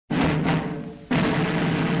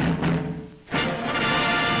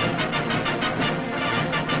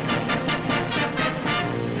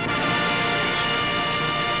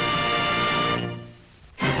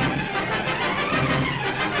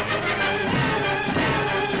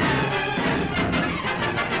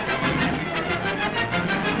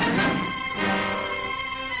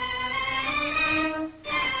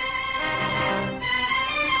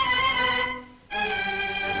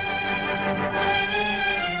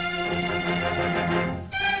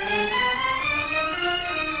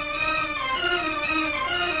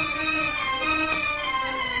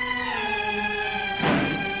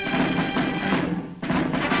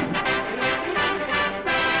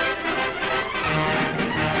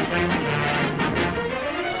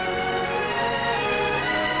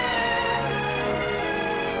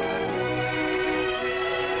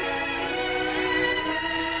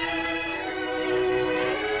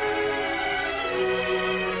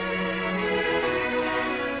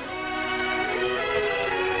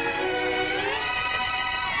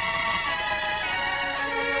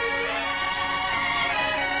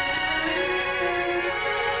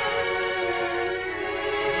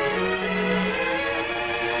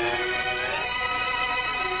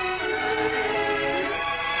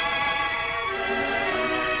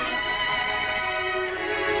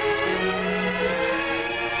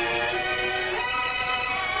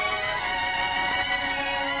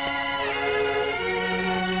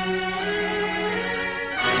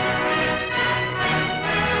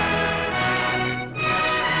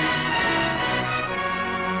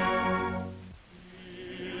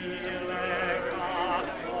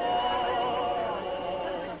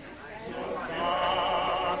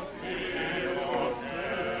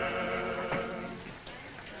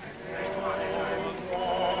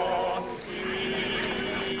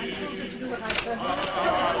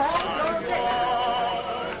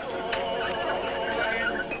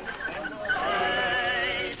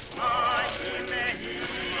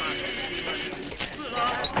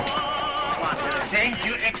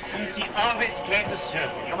Always glad to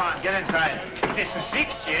serve you. Come on, get inside. This is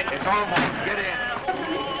 6 yet. It's almost. Get in.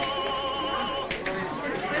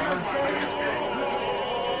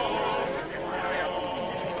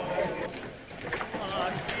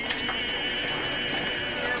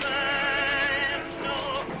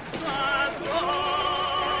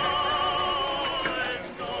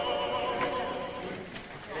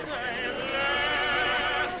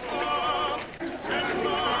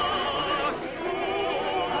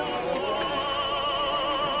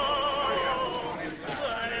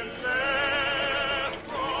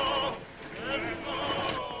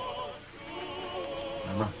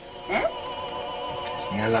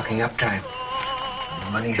 Locking up time.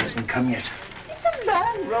 The money hasn't come yet. It's a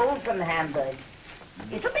long road from Hamburg.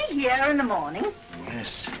 It'll be here in the morning. Yes,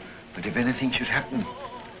 but if anything should happen,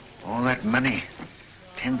 all that money,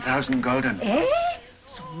 10,000 gulden. Eh?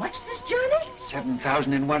 So much this journey?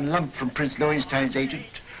 7,000 in one lump from Prince Lowenstein's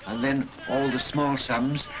agent, and then all the small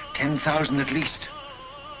sums, 10,000 at least.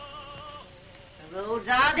 The roads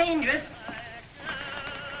are dangerous.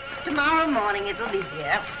 Tomorrow morning it'll be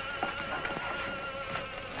here.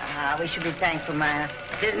 Ah, we should be thankful, Mayer.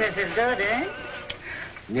 Business is good, eh?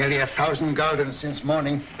 Nearly 1,000 gulden since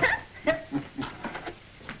morning.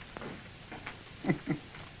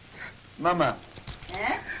 Mama.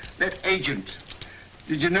 Eh? That agent.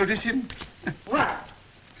 Did you notice him? What?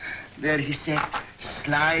 There he sat,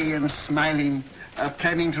 sly and smiling,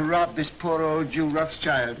 planning to rob this poor old Jew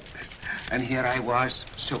Rothschild. And here I was,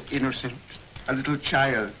 so innocent, a little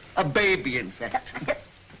child, a baby, in fact.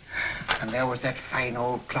 And there was that fine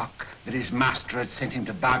old clock that his master had sent him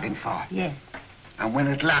to bargain for. Yes. And when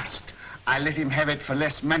at last I let him have it for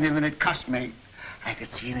less money than it cost me, I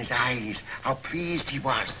could see in his eyes how pleased he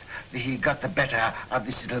was that he got the better of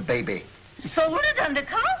this little baby. Sold it under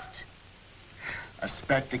cost? A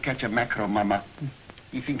spat to catch a mackerel, Mama.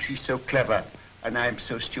 He thinks he's so clever, and I'm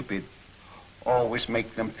so stupid. Always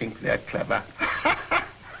make them think they're clever.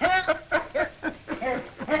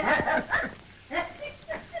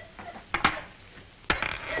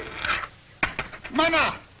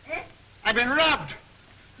 Mama! Eh? I've been robbed.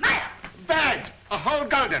 Mayer! Bad. A whole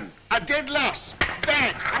gulden. A dead loss.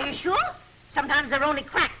 Bad. Are you sure? Sometimes they're only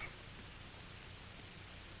cracked.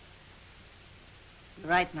 You're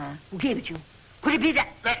right, Mayer. Who gave it you? Could it be that?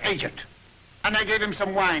 That agent. And I gave him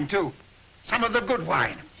some wine, too. Some of the good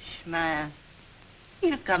wine. Mayer,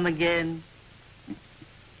 he'll come again.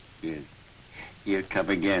 Yes. He'll come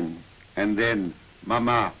again. And then,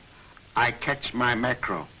 Mama, I catch my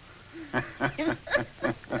mackerel.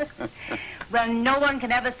 Well, no one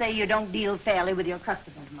can ever say you don't deal fairly with your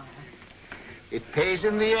customers, Mayer. It pays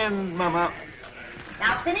in the end, Mama.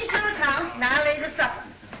 Now finish your account, and I'll lay the supper.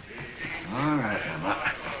 All right,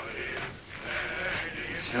 Mama.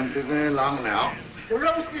 It shan't be very long now. The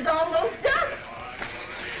roast is almost done.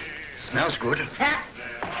 Smells good. Huh?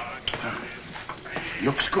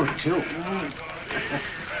 Looks good, too.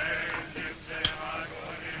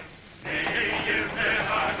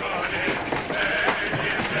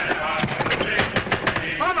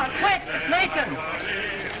 Mama, quick! It's Nathan!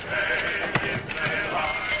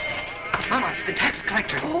 Mama, the tax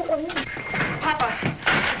collector. Oh. Papa,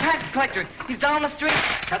 the tax collector. He's down the street.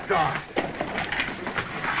 Shut the door.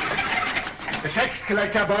 The tax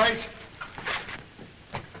collector, boys.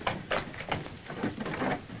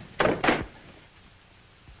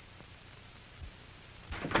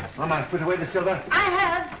 Mama, put away the silver. I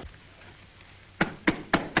have.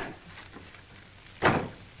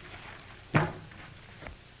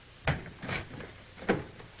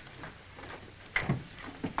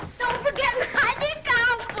 Don't forget my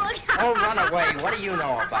account book. Oh, run away. What do you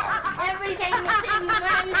know about it? Everything is in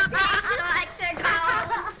one collector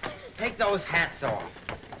goes. Take those hats off.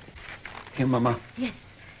 Here, Mama. Yes.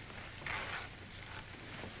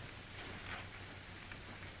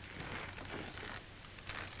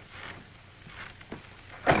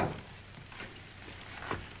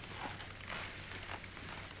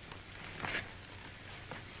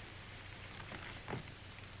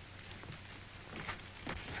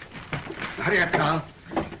 Hurry up, Carl.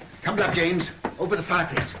 Tumble up, James. Over the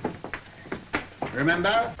fireplace.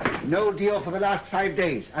 Remember, no deal for the last 5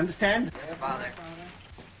 days. Understand? Yeah, Father.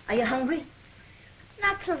 Are you hungry?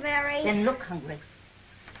 Not so very. Then look hungry.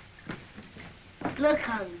 Look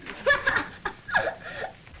hungry.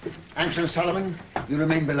 Amschel Solomon, you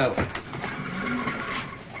remain below.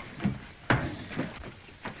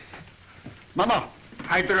 Mama,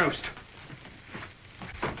 hide the roast.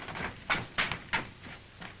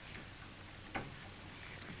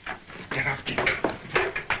 Get off, Jim.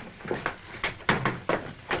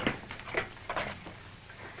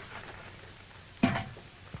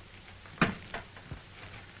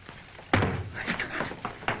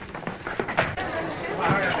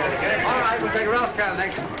 take Rothschild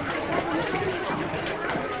next.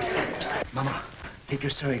 Mama, take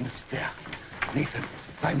your sewing. It's there. Nathan,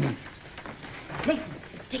 by me. Nathan,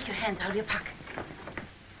 take your hands out of your pocket.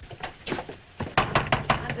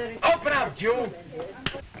 Open up, Jew.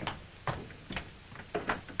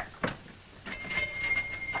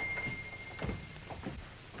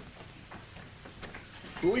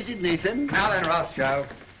 Who is it, Nathan? Now then, Rothschild,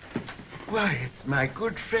 Why, it's my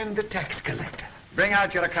good friend, the tax collector. bring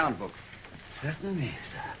out your account book. Certainly,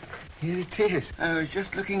 sir. Here it is. I was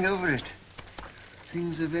just looking over it.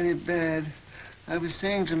 Things are very bad. I was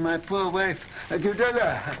saying to my poor wife,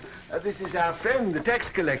 Gudula, this is our friend, the tax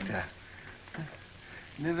collector.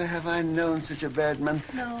 Never have I known such a bad month.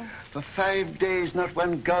 No. For 5 days, not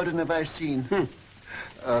one gulden have I seen.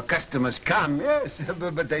 Customers come, yes,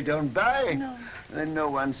 but they don't buy. No. And no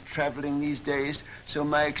one's traveling these days, so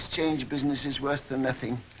my exchange business is worse than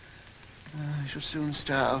nothing. I shall soon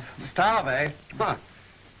starve. Starve, eh? Huh.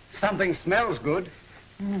 Something smells good.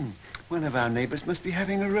 One of our neighbors must be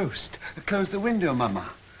having a roast. Close the window,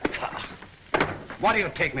 Mama. What do you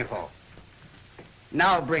take me for?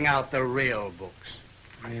 Now bring out the real books.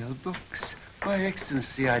 Real books? Why,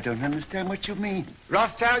 Excellency, I don't understand what you mean.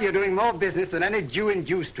 Rothschild, you're doing more business than any Jew in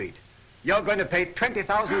Jew Street. You're going to pay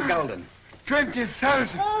 20,000 gulden.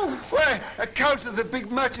 20,000? Oh. Why, a count of the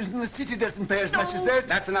big merchants in the city doesn't pay as much as that.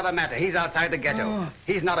 That's another matter. He's outside the ghetto. Oh.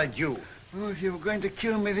 He's not a Jew. Oh, if you were going to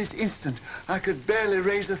kill me this instant, I could barely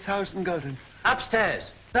raise 1,000 gulden. Upstairs.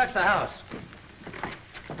 Search the house.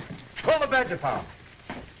 Pull the beds apart.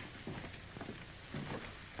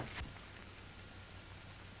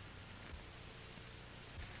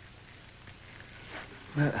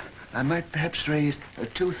 Well, I might perhaps raise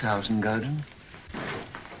 2,000 gulden.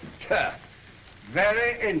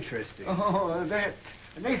 Very interesting. Oh, that.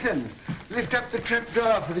 Nathan, lift up the trap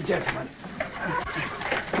door for the gentleman.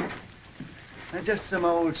 Just some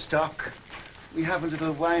old stock. We have a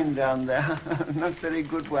little wine down there. Not very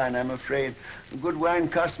good wine, I'm afraid. Good wine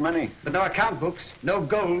costs money. But no account books, no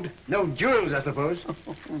gold, no jewels, I suppose.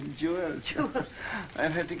 Jewels.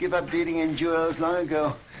 I've had to give up dealing in jewels long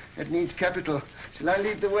ago. It needs capital. Shall I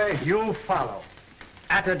lead the way? You follow.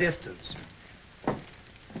 At a distance.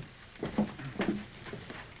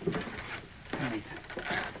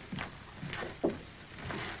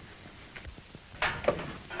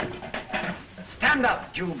 Stand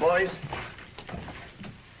up, Jew boys.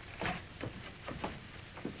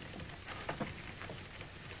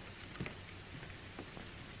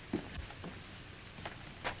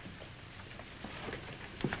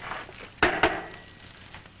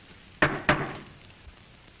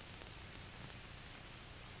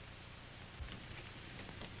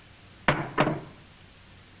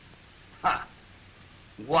 Ha!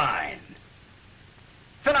 Wine.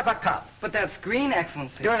 Fill up a cup. But that's green,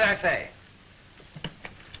 Excellency. Do as I say.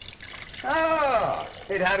 Oh,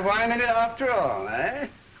 it had wine in it after all, eh?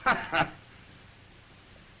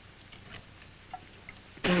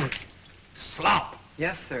 Slop.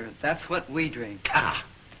 Yes, sir. That's what we drink. Ah.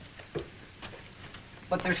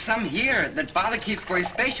 But there's some here that father keeps for his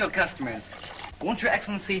special customers. Won't Your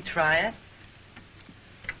Excellency try it?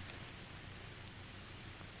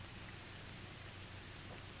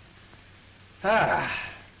 Ah.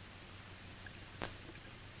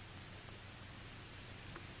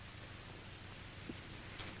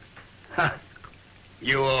 Ha.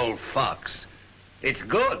 You old fox. It's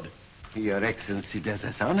good. Your Excellency does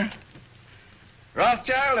us honor.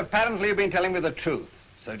 Rothschild, apparently you've been telling me the truth.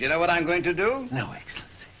 So do you know what I'm going to do? No,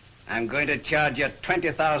 Excellency. I'm going to charge you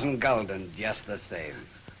 20,000 gulden just the same.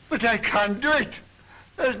 But I can't do it.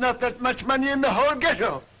 There's not that much money in the whole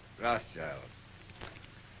ghetto. Rothschild,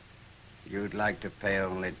 you'd like to pay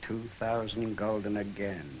only 2,000 gulden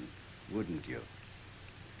again, wouldn't you?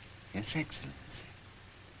 Yes, Excellency.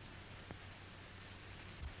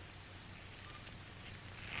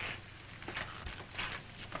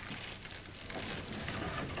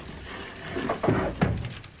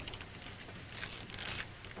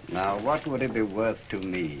 Now, what would it be worth to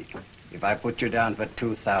me if I put you down for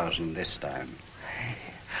 2,000 this time?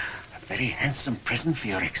 A very handsome present for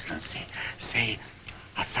Your Excellency. Say,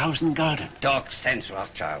 1,000 gulden. Talk sense,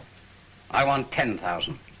 Rothschild. I want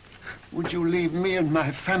 10,000. Would you leave me and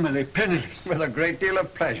my family penniless? With a great deal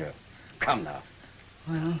of pleasure. Come now.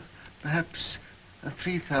 Well, perhaps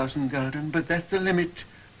 3,000 gulden, but that's the limit.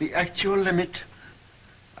 The actual limit.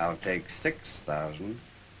 I'll take 6,000.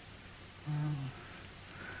 Oh,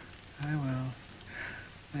 I will.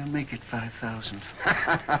 We'll make it 5,000.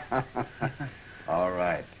 All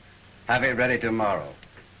right. Have it ready tomorrow.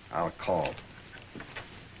 I'll call.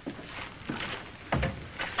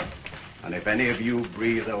 And if any of you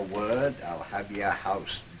breathe a word, I'll have your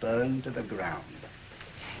house burned to the ground.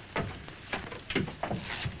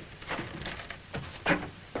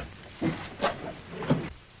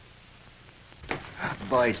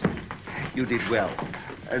 Boys, you did well.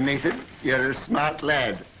 Nathan, you're a smart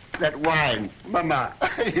lad. That wine, Mama,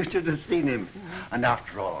 you should have seen him. And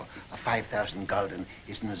after all, a 5,000 gulden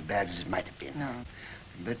isn't as bad as it might have been. No.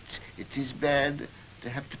 But it is bad to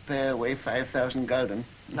have to pay away 5,000 gulden.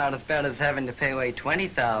 Not as bad as having to pay away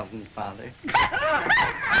 20,000, Father. 6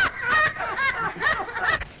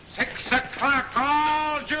 o'clock,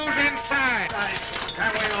 all Jews inside.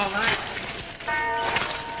 Can't wait all night.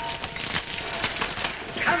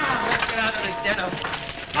 Come on, let's get out of this ghetto.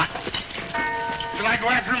 Shall I go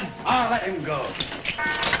after him? Oh, let him go.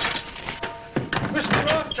 Mr.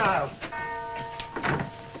 Rothschild!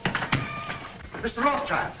 Mr.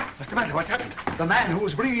 Rothschild! What's the matter? What's happened? The man who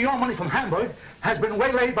was bringing your money from Hamburg has been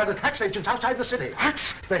waylaid by the tax agents outside the city. What?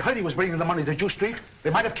 They heard he was bringing the money to Jew Street. They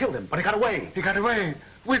might have killed him, but he got away. He got away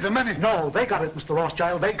with the money. No, they got it, Mr.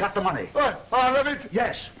 Rothschild. They got the money. What? All of it?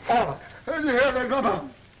 Yes, all of it. Do you hear that,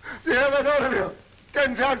 Mama? Do you hear that, all of you?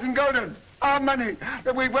 10,000 gulden. Our money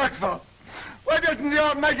that we worked for. Why doesn't the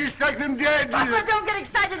Almighty strike them dead? Papa, don't get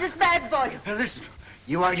excited. It's bad for you. Now listen,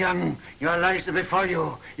 you are young. Your lives are before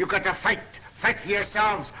you. You've got to fight. Fight for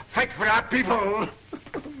yourselves. Fight for our people.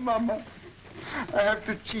 Mama, I have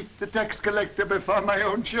to cheat the tax collector before my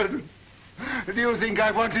own children. Do you think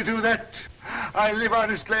I want to do that? I live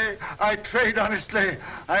honestly. I trade honestly.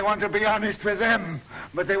 I want to be honest with them.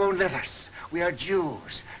 But they won't let us. We are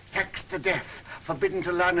Jews, taxed to death, forbidden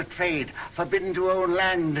to learn a trade, forbidden to own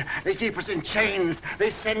land. They keep us in chains. They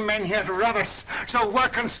send men here to rob us. So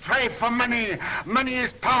work and strive for money. Money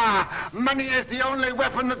is power. Money is the only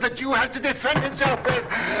weapon that the Jew has to defend himself with.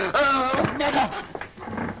 Oh, Mother!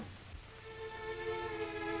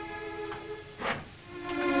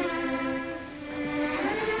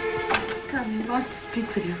 Come, he wants to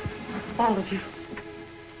speak with you. All of you.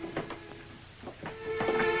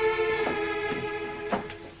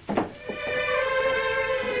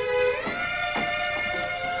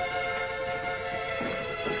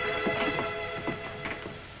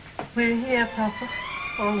 We're here, Papa.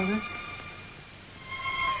 All of us.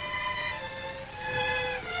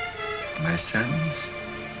 My sons,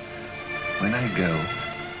 when I go,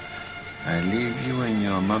 I leave you in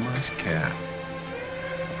your mama's care.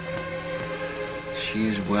 She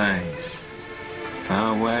is wise,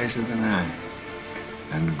 far wiser than I,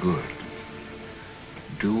 and good.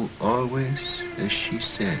 Do always as she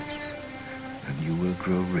says, and you will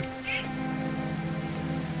grow rich.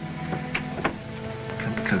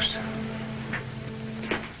 Come closer.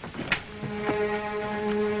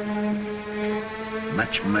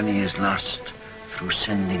 Much money is lost through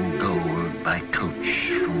sending gold by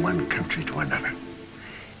coach from one country to another.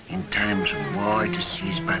 In times of war, it is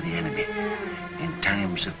seized by the enemy. In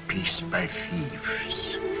times of peace, by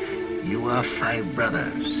thieves. You are 5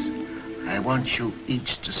 brothers. I want you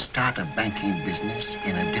each to start a banking business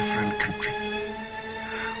in a different country.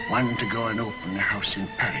 One to go and open a house in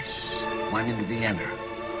Paris, one in Vienna,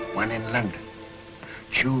 one in London.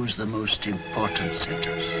 Choose the most important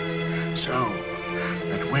centers, so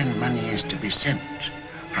that when money is to be sent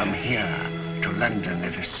from here to London,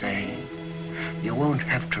 let us say, you won't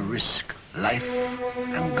have to risk life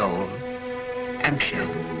and gold.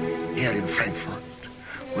 Amschel, here in Frankfurt,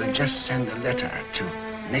 will just send a letter to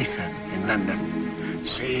Nathan in London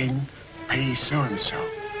saying, pay so-and-so.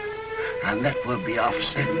 And that will be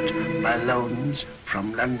offset by loans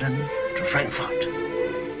from London to Frankfurt.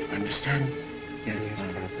 Understand? Yes.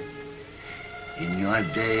 In your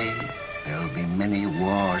day, there will be many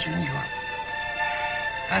wars in Europe.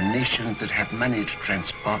 And nations that have money to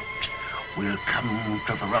transport will come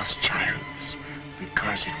to the Rothschilds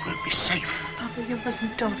because it will be safe. Papa, you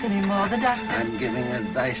mustn't talk anymore. The doctor... I'm giving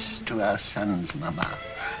advice to our sons, Mama,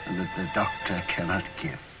 that the doctor cannot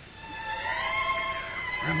give.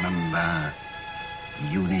 Remember,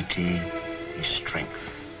 unity is strength.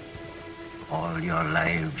 All your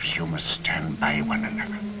lives you must stand by one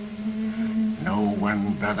another. No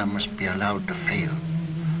one brother must be allowed to fail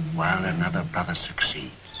while another brother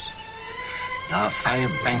succeeds. Your 5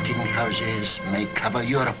 banking houses may cover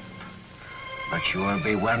Europe, but you will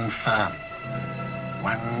be one firm,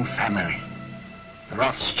 one family, the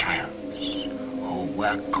Rothschilds, who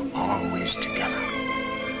work always together.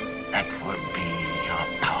 That will be your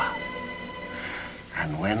power.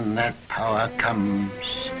 And when that power comes,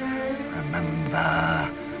 remember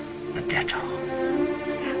the ghetto.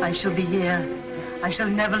 I shall be here. I shall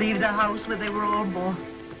never leave the house where they were all born.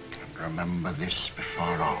 And remember this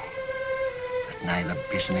before all, that neither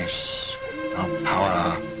business nor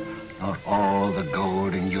power, nor all the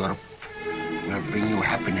gold in Europe will bring you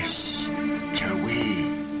happiness till we,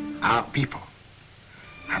 our people,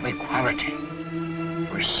 have equality,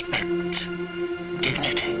 respect,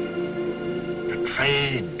 dignity, to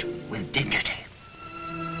trade with dignity,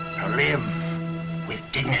 to live with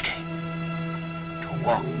dignity, to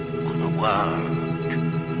walk the world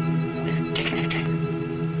with dignity.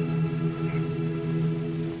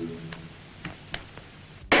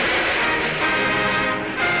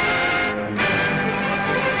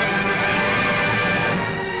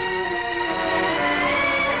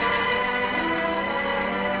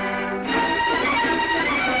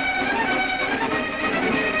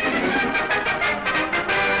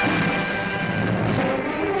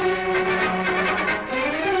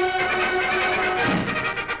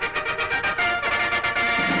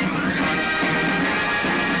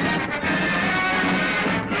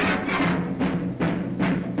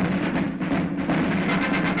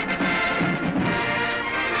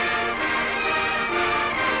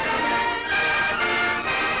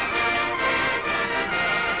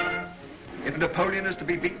 Napoleon is to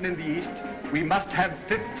be beaten in the East, we must have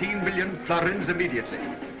 15 million florins immediately,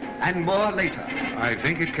 and more later. I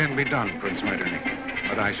think it can be done, Prince Metternich,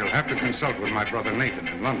 but I shall have to consult with my brother Nathan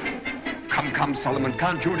in London. Come, come, Solomon,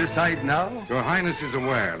 can't you decide now? Your Highness is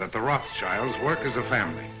aware that the Rothschilds work as a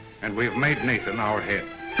family, and we have made Nathan our head.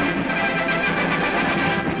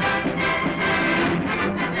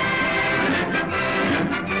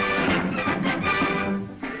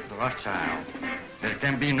 The Rothschild. There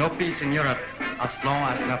can be no peace in Europe as long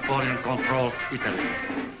as Napoleon controls Italy.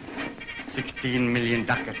 16 million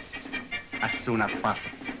ducats as soon as possible.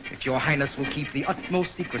 If your Highness will keep the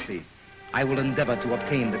utmost secrecy, I will endeavor to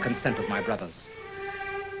obtain the consent of my brothers.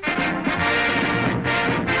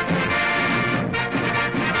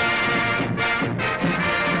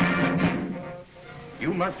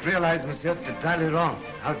 You must realize, monsieur, it's entirely wrong,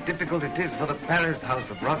 how difficult it is for the Paris House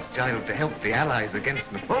of Rothschild to help the Allies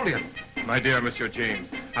against Napoleon. My dear Monsieur James,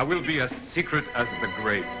 I will be as secret as the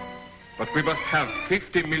grave, but we must have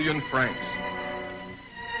 50 million francs.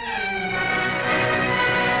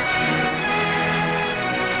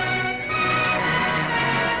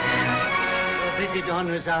 Your visit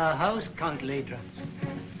honors our house, Count Ladras.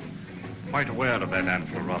 Quite aware of that,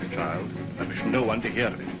 Amschel Rothschild. I wish no one to hear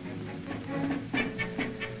of it.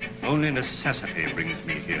 Only necessity brings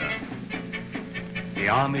me here. The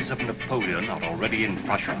armies of Napoleon are already in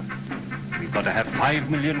Prussia. We've got to have 5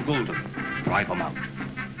 million gulden to drive them out.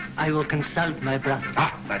 I will consult my brother.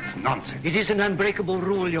 Ah, that's nonsense. It is an unbreakable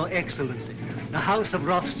rule, Your Excellency. The House of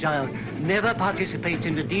Rothschild never participates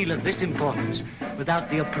in a deal of this importance without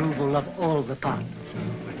the approval of all the partners.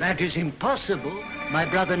 When that is impossible, my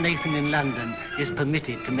brother Nathan in London is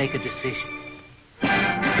permitted to make a decision.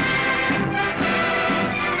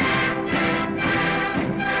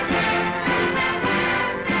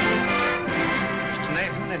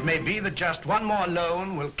 It may be that just one more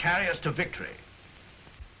loan will carry us to victory.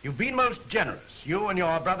 You've been most generous, you and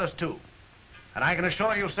your brothers too. And I can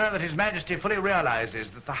assure you, sir, that His Majesty fully realizes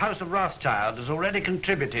that the House of Rothschild has already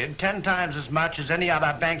contributed 10 times as much as any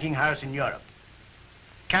other banking house in Europe.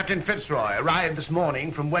 Captain Fitzroy arrived this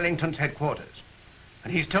morning from Wellington's headquarters,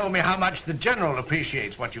 and he's told me how much the General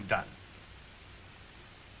appreciates what you've done.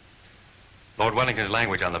 Lord Wellington's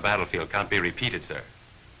language on the battlefield can't be repeated, sir.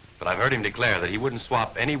 But I've heard him declare that he wouldn't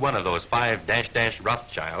swap any one of those 5 --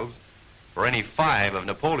 Rothschilds for any 5 of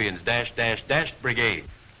Napoleon's -- brigade.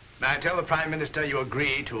 May I tell the Prime Minister you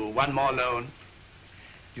agree to one more loan?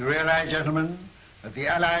 Do you realize, gentlemen, that the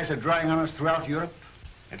Allies are drawing on us throughout Europe?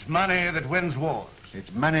 It's money that wins wars.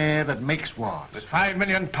 It's money that makes wars. With £5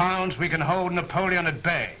 million, we can hold Napoleon at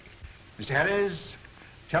bay. Mr. Harris,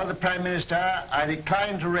 tell the Prime Minister I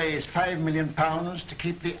decline to raise £5 million to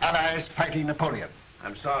keep the Allies fighting Napoleon.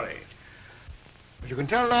 I'm sorry. But you can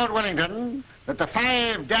tell Lord Wellington that the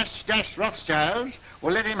 5 -- Rothschilds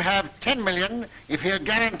will let him have 10 million if he'll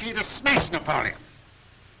guarantee to smash Napoleon.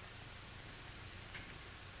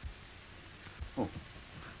 Oh,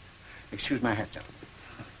 excuse my hat, gentlemen.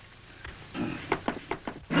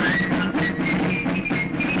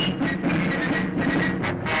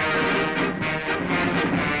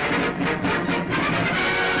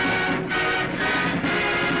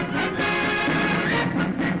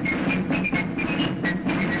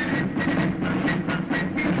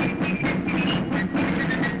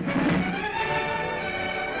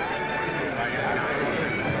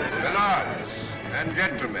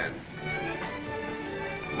 Gentlemen,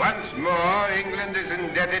 once more England is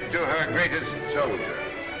indebted to her greatest soldier.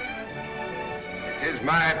 It is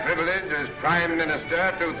my privilege as Prime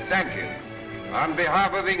Minister to thank him on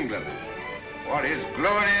behalf of England for his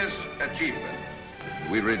glorious achievement.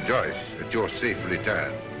 We rejoice at your safe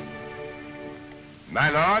return. My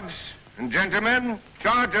lords and gentlemen,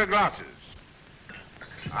 charge your glasses.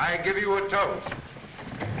 I give you a toast.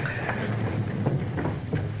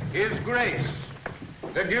 His Grace,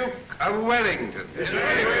 the Duke of Wellington.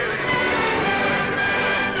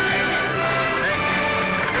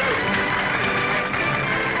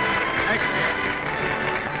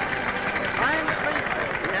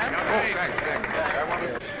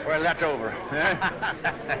 Well, that's over.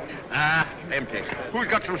 Empty. Who's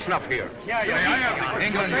got some snuff here? Yeah.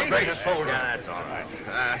 England's greatest soldier. Yeah, that's all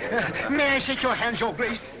right. May I shake your hands, Your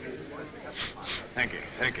Grace? Thank you.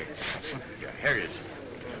 Yeah, here it is.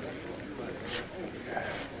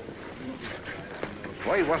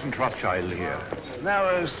 Why wasn't Rothschild here?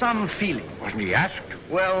 There was some feeling. Wasn't he asked?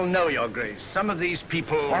 Well, no, Your Grace. Some of these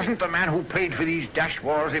people... Wasn't the man who paid for these dash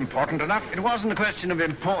wars important enough? It wasn't a question of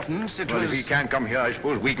importance. It Well, was... if he can't come here, I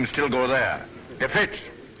suppose we can still go there. If Fitz.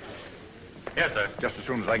 Yes, sir. Just as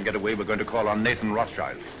soon as I can get away, we're going to call on Nathan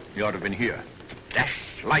Rothschild. He ought to have been here. Dash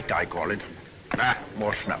light, I call it.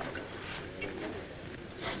 More snuff.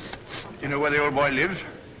 You know where the old boy lives?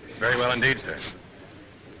 Very well indeed, sir.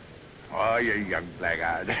 Oh, you young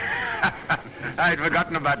blackguard. I'd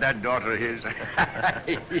forgotten about that daughter of his.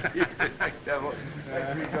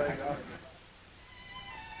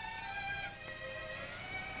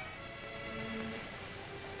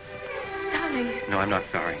 Darling, No, I'm not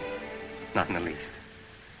sorry. Not in the least.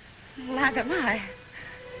 neither am I.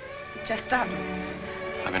 Just stop.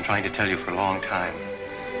 I've been trying to tell you for a long time.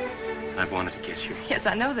 I've wanted to kiss you. Yes,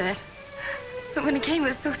 I know that. But when it came, it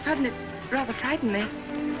was so sudden, it rather frightened me.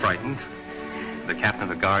 Frightened? The captain of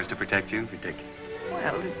the guards to protect you? Ridiculous.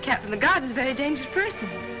 Well, the captain of the guard is a very dangerous person.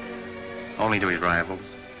 Only to his rivals.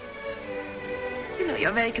 You know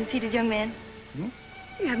you're a very conceited young man. Hmm?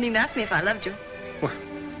 You haven't even asked me if I loved you. Well,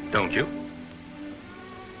 don't you?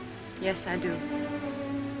 Yes, I do.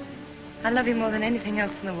 I love you more than anything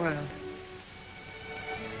else in the world.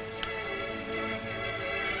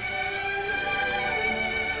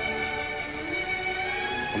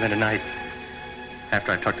 And then tonight,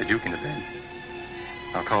 after I tuck the Duke into bed,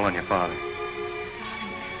 I'll call on your father.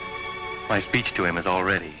 My speech to him is all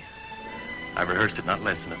ready. I've rehearsed it not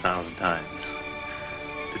less than 1,000 times.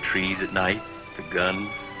 To trees at night, to guns,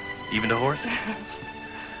 even to horses.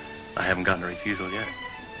 I haven't gotten a refusal yet.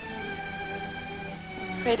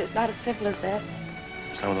 I'm afraid it's not as simple as that.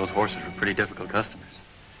 Some of those horses were pretty difficult customers.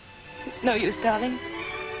 It's no use, darling.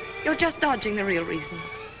 You're just dodging the real reason.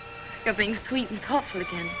 You're being sweet and thoughtful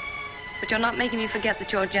again. But you're not making me forget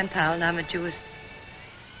that you're a Gentile and I'm a Jewess.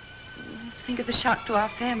 Think of the shock to our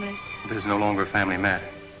families. This is no longer a family matter.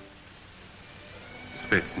 It's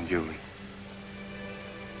Fitz and Julie.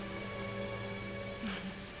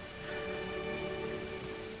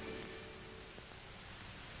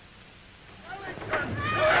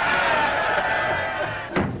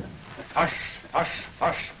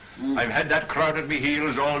 Hush. I've had that crowd at me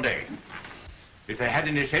heels all day. If they had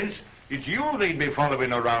any sense, it's you they'd be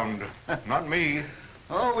following around, not me.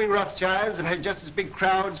 Oh, we Rothschilds have had just as big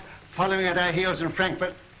crowds following at our heels in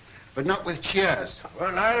Frankfurt, but not with cheers.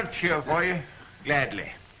 Well, I'll cheer for you,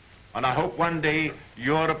 gladly. And I hope one day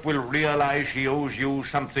Europe will realize she owes you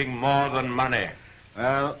something more than money.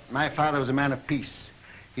 Well, my father was a man of peace.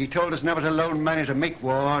 He told us never to loan money to make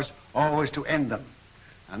wars, always to end them.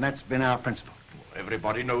 And that's been our principle.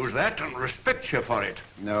 Everybody knows that and respects you for it.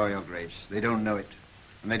 No, Your Grace, they don't know it.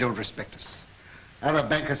 And they don't respect us. Our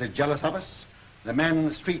bankers are jealous of us. The man in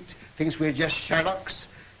the street thinks we're just Sherlocks.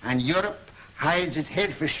 And Europe hides its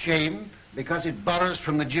head for shame because it borrows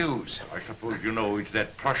from the Jews. I suppose you know it's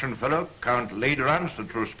that Prussian fellow, Count Lederans,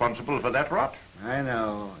 that's responsible for that rot. I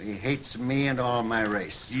know. He hates me and all my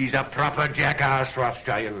race. He's a proper jackass,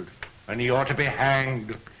 Rothschild. And he ought to be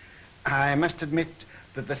hanged. I must admit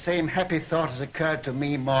that the same happy thought has occurred to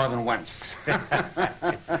me more than once.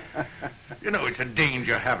 You know, it's a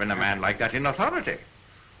danger having a man like that in authority.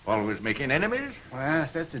 Always making enemies. Well,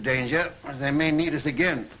 that's a danger. They may need us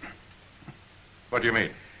again. What do you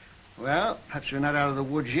mean? Well, perhaps we're not out of the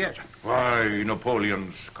woods yet. Why,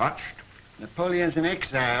 Napoleon's scotched. Napoleon's in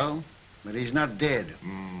exile, but he's not dead.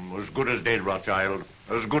 As good as dead, Rothschild.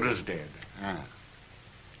 As good as dead. Ah,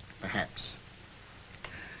 perhaps.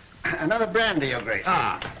 Another brandy, Your Grace.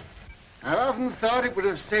 Ah. I've often thought it would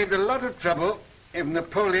have saved a lot of trouble if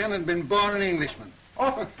Napoleon had been born an Englishman.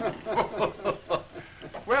 Oh.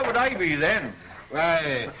 Where would I be then?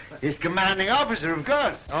 Why, his commanding officer, of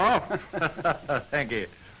course. Oh, thank you.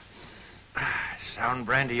 Sound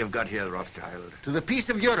brandy you've got here, Rothschild. To the peace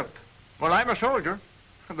of Europe. Well, I'm a soldier,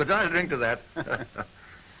 but I'll drink to that.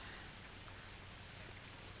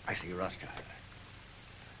 I see, Rothschild.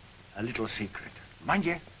 A little secret. Mind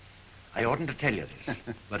you, I oughtn't to tell you this,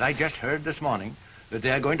 but I just heard this morning that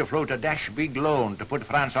they're going to float a dash big loan to put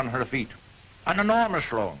France on her feet. An enormous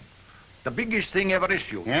loan. The biggest thing ever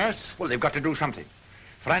issued. Yes? Well, they've got to do something.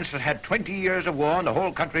 France has had 20 years of war and the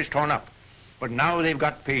whole country's torn up. But now they've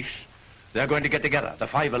got peace. They're going to get together, the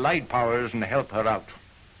 5 allied powers, and help her out.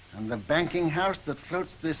 And the banking house that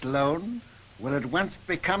floats this loan will at once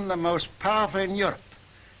become the most powerful in Europe.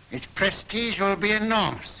 Its prestige will be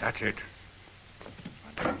enormous. That's it.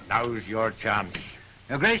 Now's your chance.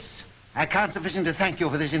 Your Grace, I can't sufficient to thank you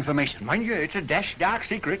for this information. Mind you, it's a dash dark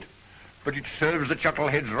secret. But it serves the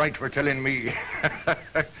chuckleheads right for telling me.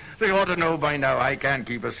 They ought to know by now I can't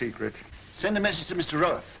keep a secret. Send a message to Mr.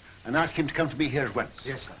 Roth and ask him to come to me here at once.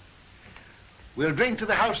 Yes, sir. We'll drink to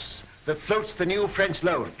the house that floats the new French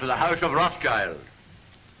loan. To the house of Rothschild.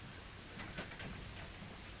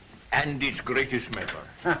 And its greatest member.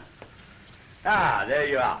 Huh. Ah, there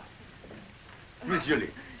you are. Miss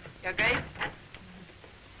Julie. Your Grace?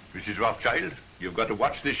 Mrs. Rothschild, you've got to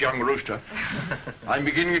watch this young rooster. I'm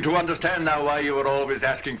beginning to understand now why you were always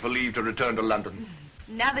asking for leave to return to London.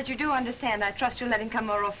 Now that you do understand, I trust you'll let him come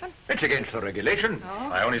more often. It's against the regulation. Oh.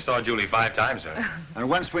 I only saw Julie 5 times, sir. And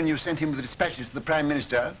once when you sent him the dispatches to the Prime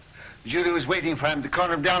Minister, Julie was waiting for him at the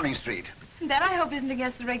corner of Downing Street. That, I hope, isn't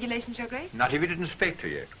against the regulations, Your Grace. Not if he didn't speak to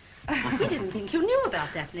you. We didn't think you knew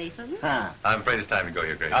about that, Nathan. Ah. I'm afraid it's time to go,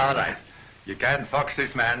 Your Grace. All right. You can't fox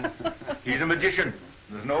this man. He's a magician.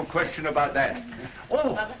 There's no question about that.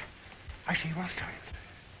 Oh, I see, Rothschild.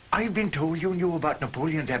 I've been told you knew about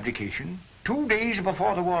Napoleon's abdication 2 days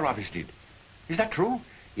before the War Office did. Is that true?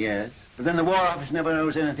 Yes, but then the War Office never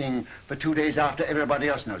knows anything for 2 days after everybody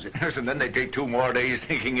else knows it. Yes, and then they take 2 more days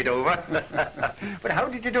thinking it over. But how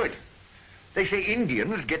did you do it? They say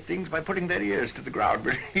Indians get things by putting their ears to the ground,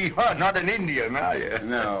 but you are not an Indian, are you?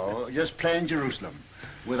 No, just plain Jerusalem,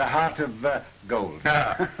 with a heart of gold.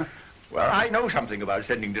 Well, I know something about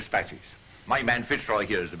sending dispatches. My man Fitzroy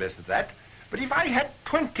here is the best at that. But if I had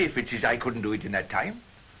 20 Fitzes, I couldn't do it in that time.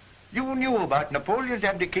 You knew about Napoleon's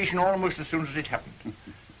abdication almost as soon as it happened.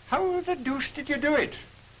 How the deuce did you do it?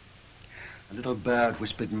 A little bird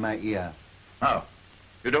whispered in my ear. Oh,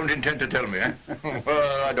 you don't intend to tell me, eh?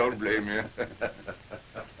 Well, I don't blame you.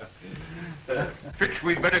 Fitz,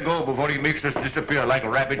 we'd better go before he makes us disappear like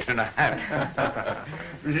rabbits in a hat.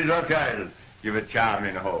 Mrs. Rothschild, you've a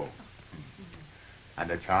charming home. And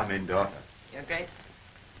a charming daughter. Your Grace.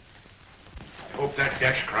 Hope that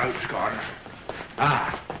dash crowd's gone.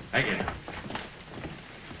 Ah, thank you.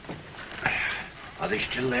 Are they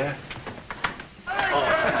still there?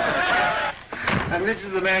 And this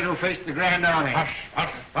is the man who faced the Grand Army.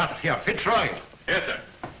 Hush, here, Fitzroy. Yes, sir.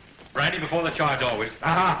 Brandy before the charge, always.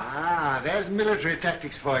 Ah, there's military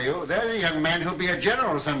tactics for you. There's a young man who'll be a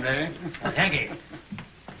general someday. Thank you.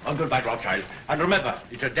 Well, goodbye, Rothschild. And remember,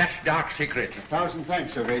 it's a dash dark secret. 1,000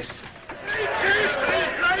 thanks, Your Grace.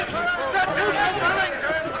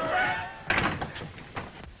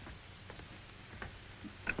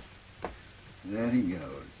 There he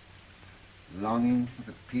goes, longing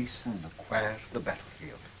for the peace and the quiet of the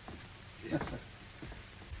battlefield. Yes, sir.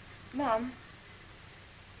 Mom,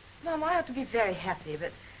 I ought to be very happy,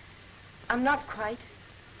 but I'm not quite.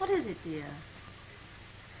 What is it, dear?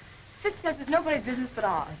 Fitz says it's nobody's business but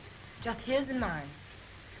ours, just his and mine.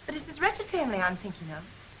 But it's this wretched family I'm thinking of.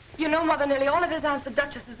 You know, Mother, nearly all of his aunts are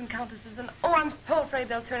duchesses and countesses, and oh, I'm so afraid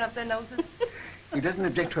they'll turn up their noses. He doesn't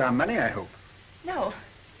object to our money, I hope. No,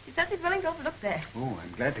 he says he's willing to overlook that. Oh,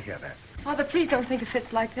 I'm glad to hear that. Father, please don't think of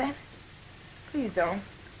Fitz like that. Please don't.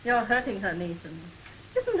 You're hurting her, Nathan.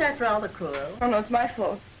 Isn't that rather cruel? Oh, no, it's my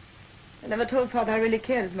fault. I never told Father I really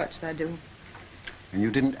cared as much as I do. And you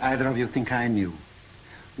didn't either of you think I knew.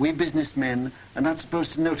 We businessmen are not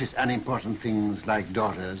supposed to notice unimportant things like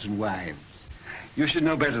daughters and wives. You should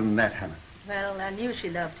know better than that, Hannah. Well, I knew she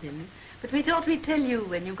loved him, but we thought we'd tell you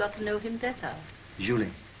when you got to know him better.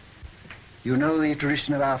 Julie, you know the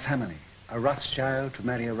tradition of our family. A Rothschild to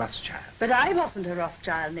marry a Rothschild. But I wasn't a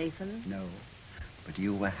Rothschild, Nathan. No, but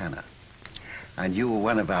you were Hannah. And you were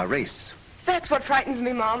one of our race. That's what frightens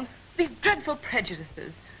me, Mom. These dreadful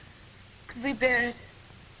prejudices. Could we bear it?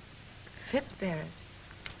 Could Fitz bear it?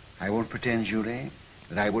 I won't pretend, Julie,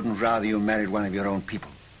 that I wouldn't rather you married one of your own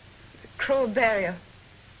people. It's a cruel barrier.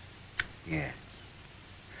 Yes.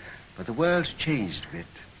 But the world's changed a bit,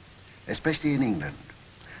 especially in England.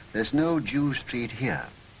 There's no Jew Street here.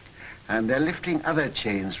 And they're lifting other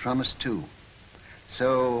chains from us, too.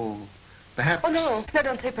 So, perhaps... Oh, no. No,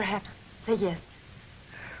 don't say perhaps. Say yes.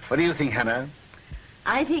 What do you think, Hannah?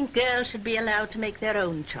 I think girls should be allowed to make their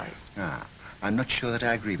own choice. Ah, I'm not sure that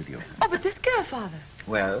I agree with you. Oh, but this girl, Father.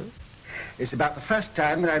 Well, it's about the first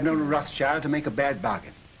time that I've known a Rothschild to make a bad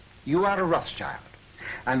bargain. You are a Rothschild.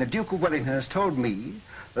 And the Duke of Wellington has told me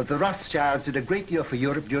that the Rothschilds did a great deal for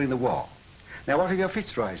Europe during the war. Now, what have your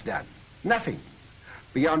Fitzroys done? Nothing.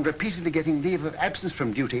 Beyond repeatedly getting leave of absence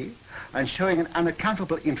from duty and showing an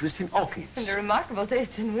unaccountable interest in orchids. And a remarkable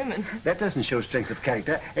taste in women. That doesn't show strength of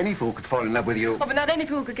character. Any fool could fall in love with you. Oh, but not any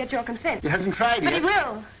fool could get your consent. He hasn't tried But yet. he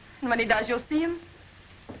will. And when he does, you'll see him.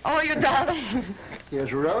 Oh, you darling.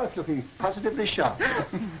 Here's Rose looking positively shocked.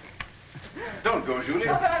 Don't go, Julie.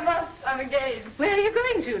 Oh, but I must. I'm engaged. Where are you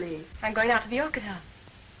going, Julie? I'm going out to the orchid house.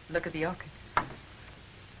 Look at the orchid.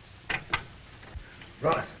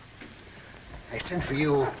 Rolf, I sent for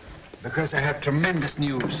you because I have tremendous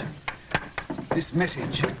news. This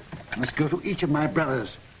message must go to each of my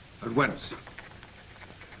brothers at once.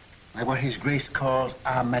 By what His Grace calls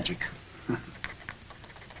our magic.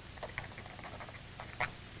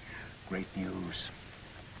 Great news.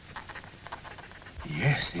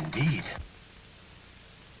 Yes, indeed.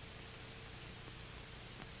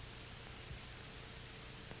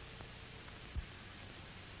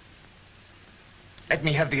 Let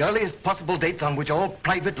me have the earliest possible dates on which all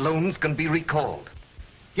private loans can be recalled.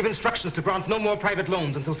 Give instructions to grant no more private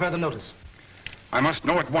loans until further notice. I must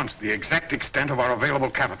know at once the exact extent of our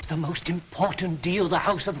available capital. The most important deal the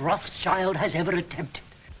House of Rothschild has ever attempted.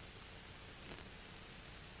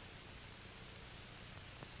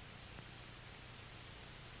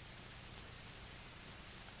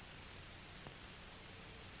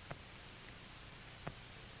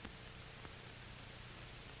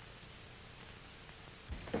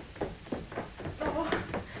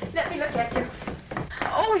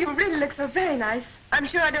 So very nice. I'm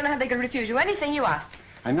sure I don't know how they could refuse you anything you asked.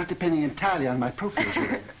 I'm not depending entirely on my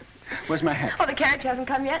profile. Where's my hat? Oh, the carriage hasn't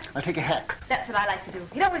come yet? I'll take a hack. That's what I like to do.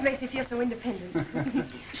 It always makes me feel so independent.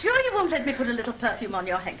 Sure you won't let me put a little perfume on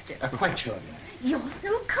your handkerchief? Quite sure. You're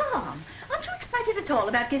so calm. Aren't you excited at all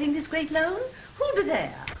about getting this great loan? Who'll be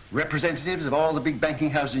there? Representatives of all the big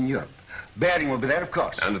banking houses in Europe. Baring will be there, of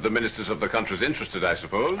course. And the ministers of the countries interested, I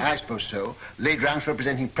suppose? I suppose so. Legrand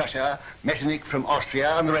representing Prussia, Metternich from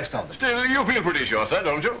Austria, and the rest of them. Still, you feel pretty sure, sir,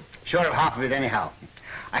 don't you? Sure of half of it, anyhow.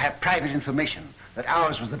 I have private information that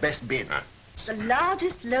ours was the best bid. The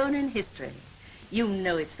largest loan in history. You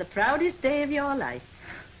know it's the proudest day of your life.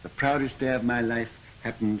 The proudest day of my life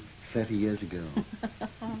happened 30 years ago.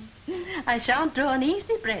 I shan't draw an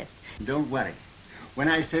easy breath. Don't worry. When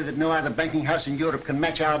I say that no other banking house in Europe can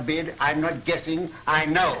match our bid, I'm not guessing, I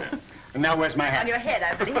know. And now where's my hat? On your head,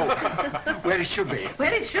 I believe. Where it should be.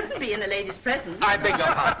 Where it shouldn't be in a lady's presence. I beg your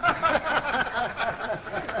pardon.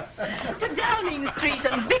 To Downing Street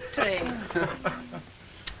and victory.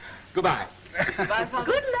 Goodbye. Goodbye, Father.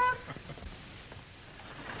 Good luck.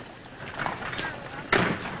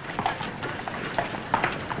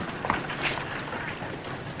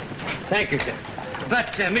 Thank you, sir.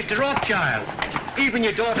 But, Mr. Rothschild, even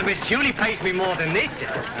your daughter, Miss Julie, pays me more than this,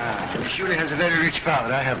 sir. Julie has a very rich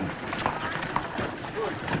father. I haven't.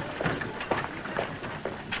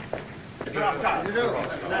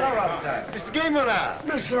 Mr. Gameler.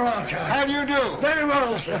 Mr. Rothschild. How do you do? Very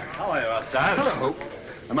well, sir. How are you, Rothschild? Hello.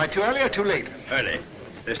 Am I too early or too late? Early.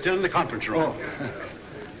 They're still in the conference room.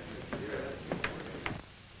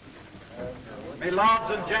 My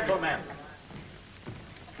lords and gentlemen.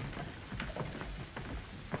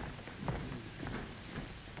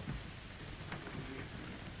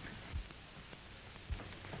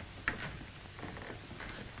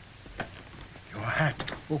 Your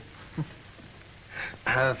hat. Oh.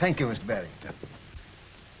 Thank you, Mr. Barrington.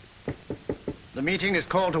 The meeting is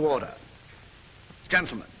called to order.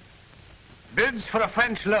 Gentlemen, bids for a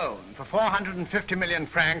French loan for 450 million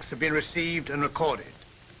francs have been received and recorded.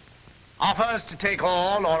 Offers to take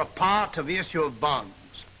all or a part of the issue of bonds,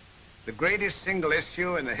 the greatest single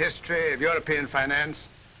issue in the history of European finance,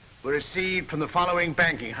 were received from the following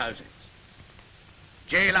banking houses.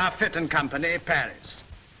 J. Lafitte and Company, Paris.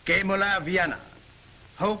 Gay Muller, Vienna.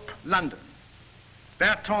 Hope, London.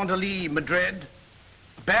 Bertrand de Lis, Madrid.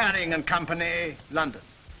 Baring and Company, London.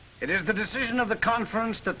 It is the decision of the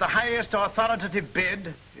conference that the highest authoritative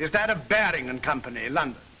bid is that of Baring and Company,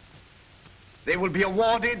 London. They will be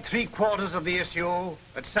awarded 3/4 of the issue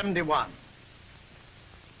at 71.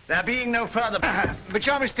 There being no further... But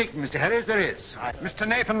you're mistaken, Mr. Harris, there is. Mr.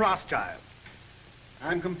 Nathan Rothschild.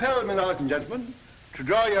 I'm compelled, my lords and gentlemen, to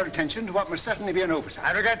draw your attention to what must certainly be an oversight.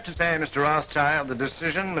 I regret to say, Mr. Rothschild, the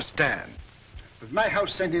decision must stand. But my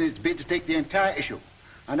house sent in its bid to take the entire issue,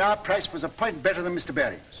 and our price was a point better than Mr.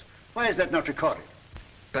 Baring's. Why is that not recorded?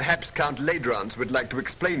 Perhaps Count Ladrance would like to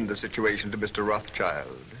explain the situation to Mr.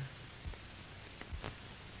 Rothschild.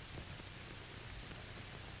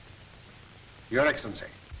 Your Excellency.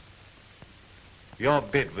 Your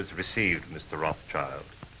bid was received, Mr. Rothschild.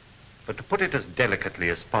 But to put it as delicately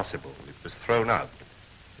as possible, it was thrown out,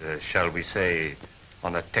 shall we say,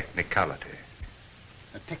 on a technicality.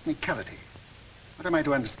 A technicality? What am I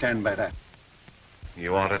to understand by that?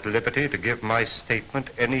 You are at liberty to give my statement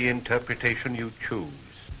any interpretation you choose.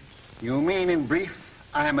 You mean, in brief,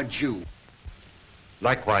 I am a Jew?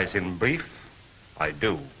 Likewise, in brief, I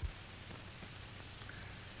do.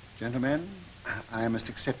 Gentlemen, I must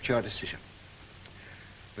accept your decision.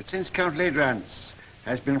 But since Count Ladrans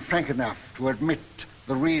has been frank enough to admit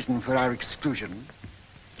the reason for our exclusion,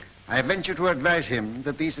 I venture to advise him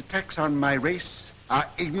that these attacks on my race are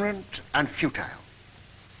ignorant and futile.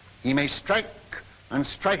 He may strike and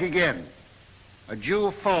strike again. A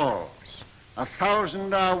Jew falls,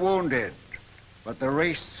 1,000 are wounded, but the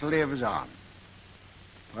race lives on.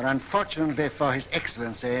 But unfortunately for His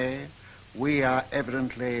Excellency, we are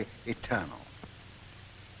evidently eternal.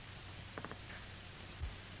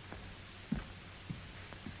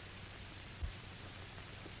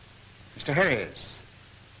 Mr. Harris,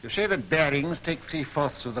 you say that Barings take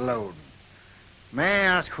 3/4 of the loan. May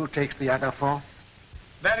I ask who takes the other 1/4?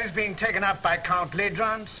 That is being taken up by Count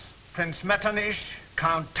Ladrans, Prince Metternich,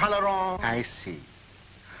 Count Talleyrand. I see.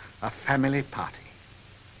 A family party.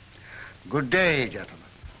 Good day, gentlemen.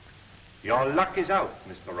 Your luck is out,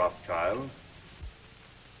 Mr. Rothschild.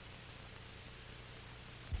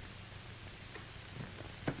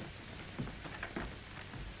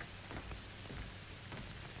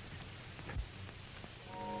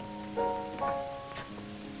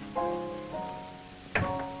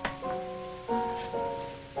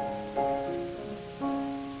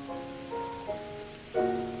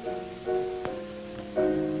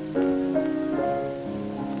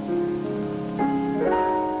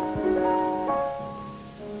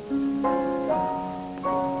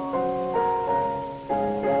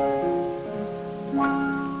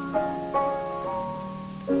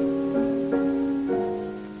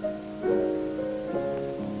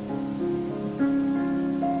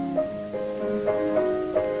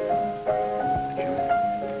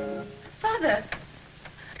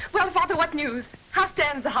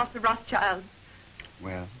 Mr. Rothschild?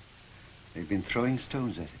 Well, they've been throwing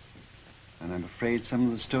stones at it. And I'm afraid some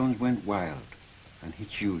of the stones went wild and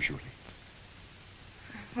hit you, Julie.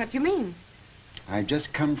 What do you mean? I've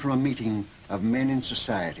just come from a meeting of men in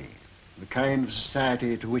society, the kind of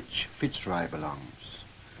society to which Fitzroy belongs.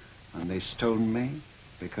 And they stoned me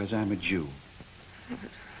because I'm a Jew.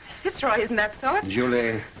 Fitzroy isn't that sort.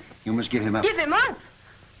 Julie, you must give him up. Give him up?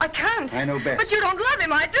 I can't. I know best. But you don't love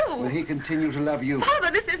him, I do. Will he continue to love you? Father,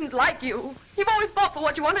 this isn't like you. You've always fought for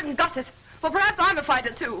what you wanted and got it. Well, perhaps I'm a fighter,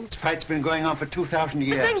 too. This fight's been going on for 2,000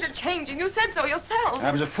 years. The things are changing. You said so yourself. I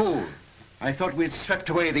was a fool. I thought we'd swept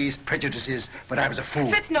away these prejudices, but I was a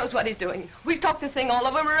fool. Fitz knows what he's doing. We've talked this thing all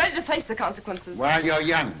over. We're ready to face the consequences. While you're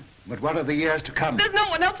young. But what are the years to come? There's no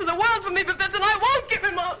one else in the world for me but Fitz, and I won't give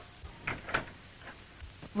him up.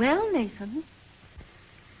 Well, Nathan,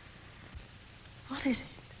 what is it?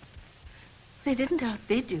 They didn't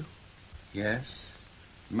outbid you. Yes.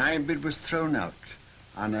 My bid was thrown out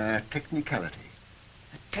on a technicality.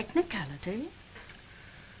 A technicality?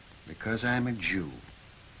 Because I'm a Jew.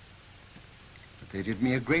 But they did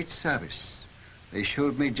me a great service. They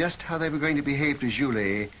showed me just how they were going to behave to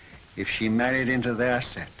Julie if she married into their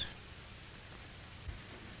set.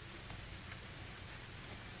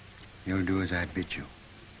 You'll do as I bid you.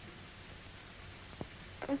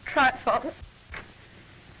 I'll try, Father.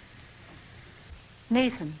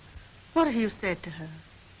 Nathan, what have you said to her?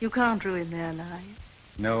 You can't ruin their lives.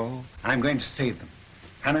 No, I'm going to save them.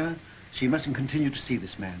 Hannah, she mustn't continue to see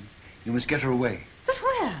this man. You must get her away. But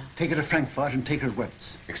where? Take her to Frankfurt and take her at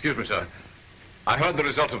once. Excuse me, sir. I heard the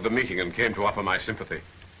result of the meeting and came to offer my sympathy.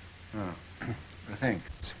 Oh, well, thanks.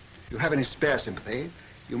 If you have any spare sympathy,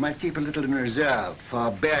 you might keep a little in reserve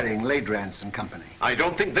for Baring, Ladrans and Company. I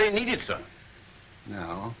don't think they need it, sir.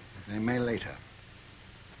 No, they may later.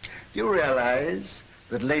 Do you realize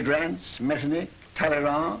that Ladrans, Metternich,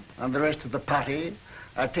 Talleyrand, and the rest of the party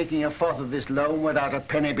are taking a fourth of this loan without a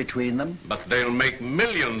penny between them? But they'll make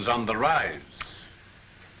millions on the rise.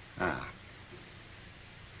 Ah.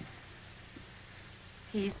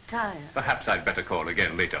 He's tired. Perhaps I'd better call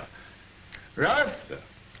again later. Ralph,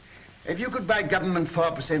 if you could buy government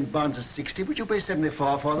 4% bonds at 60, would you pay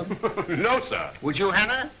 74 for them? No, sir. Would you,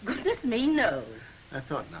 Hannah? Goodness me, no. I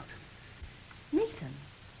thought not. Nathan,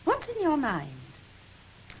 what's in your mind?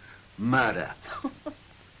 Murder.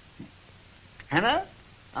 Hannah,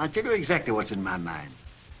 I'll tell you exactly what's in my mind.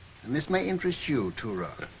 And this may interest you, too,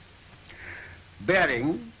 Ralph.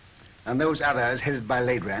 Baring and those others headed by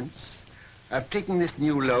Ladrans I've taken this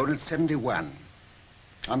new loan at 71.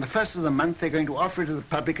 On the 1st of the month, they're going to offer it to the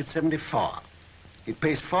public at 74. It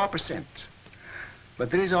pays 4%.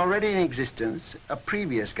 But there is already in existence a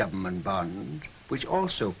previous government bond which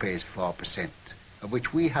also pays 4%, of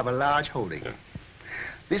which we have a large holding. Yeah.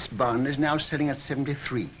 This bond is now selling at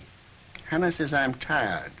 73. Hannah says I'm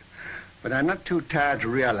tired, but I'm not too tired to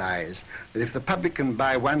realize that if the public can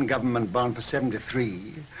buy one government bond for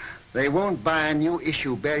 73, they won't buy a new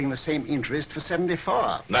issue bearing the same interest for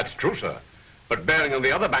 74. That's true, sir. But Baring and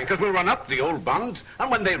the other bankers will run up the old bonds, and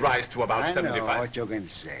when they rise to about 75... I know what you're going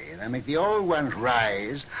to say. They'll make the old ones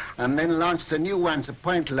rise, and then launch the new ones a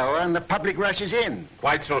point lower, and the public rushes in.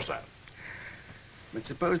 Quite so, sir. But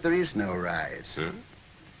suppose there is no rise.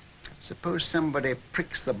 Suppose somebody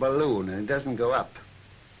pricks the balloon and it doesn't go up.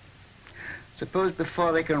 Suppose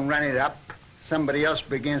before they can run it up, somebody else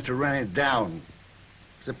begins to run it down.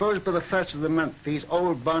 Suppose by the 1st of the month, these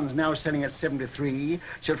old bonds now selling at 73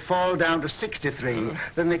 should fall down to 63.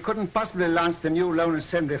 Then they couldn't possibly launch the new loan at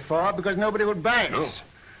 74 because nobody would buy it. No.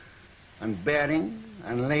 And Baring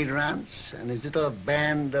and Ladrans and his little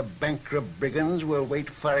band of bankrupt brigands will wait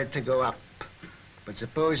for it to go up. But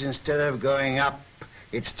suppose instead of going up,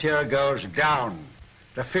 it still goes down.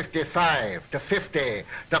 To 55, to 50,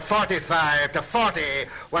 to 45, to 40,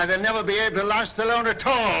 why, they'll never be able to launch the loan at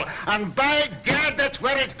all. And by God, that's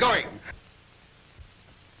where it's going.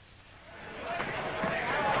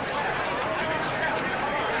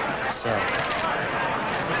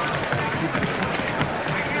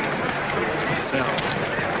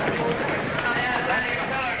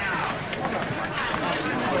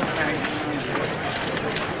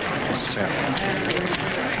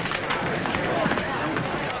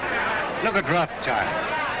 Look at Rothschild.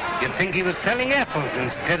 You'd think he was selling apples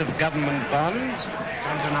instead of government bonds.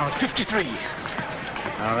 Bonds are now at 53.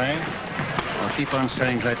 All right. I'll keep on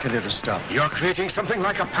selling till I tell you to stop. You're creating something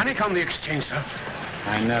like a panic on the exchange, sir.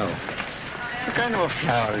 I know. What kind of a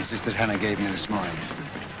flower is this that Hannah gave me this morning?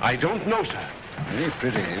 I don't know, sir. Very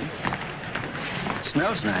pretty. It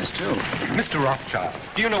smells nice, too. Mr. Rothschild,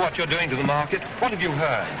 do you know what you're doing to the market? What have you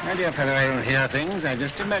heard? My dear fellow, I don't hear things. I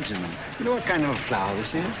just imagine them. You know what kind of a flower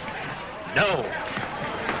this is? No.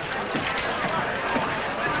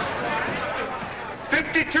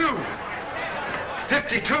 52.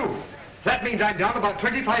 52. That means I'm down about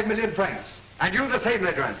 25 million francs. And you the same,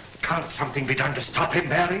 Ledrans. Can't something be done to stop him,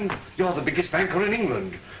 Baring? You're the biggest banker in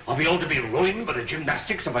England. Are we all to be ruined by the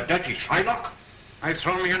gymnastics of a dirty Shylock? I've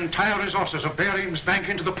thrown the entire resources of Baring's bank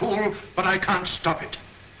into the pool, but I can't stop it.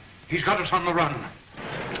 He's got us on the run.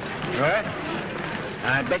 What?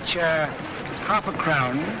 I bet you half a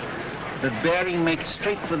crown that Baring makes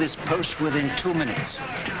straight for this post within 2 minutes.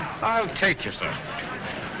 I'll take you, sir.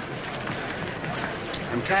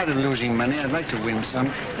 I'm tired of losing money. I'd like to win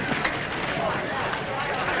some.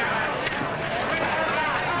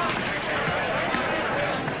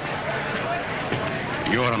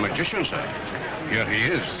 You're a magician, sir. Here he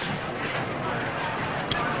is.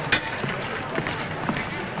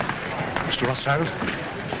 Mr. Rothschild,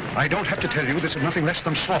 I don't have to tell you this is nothing less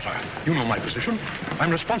than slaughter. You know my position.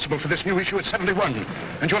 I'm responsible for this new issue at 71,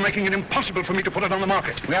 and you're making it impossible for me to put it on the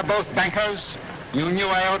market. We are both bankers. You knew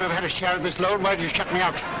I ought to have had a share of this loan. Why did you shut me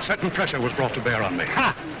out? Certain pressure was brought to bear on me.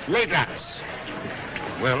 Ha! Ladrans.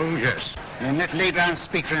 Well, yes. Then let Ladrans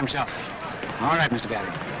speak for himself. All right, Mr.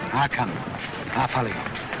 Baring. I'll come. I'll follow you.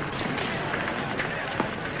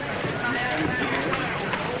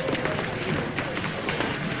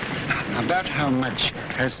 About how much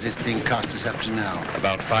has this thing cost us up to now?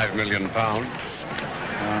 About £5 million. All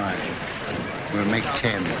right. We'll make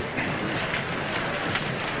 10.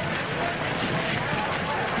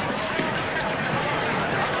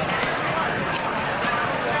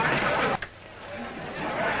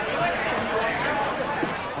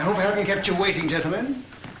 I hope I haven't kept you waiting, gentlemen,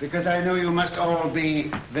 because I know you must all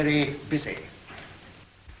be very busy.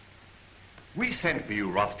 We sent for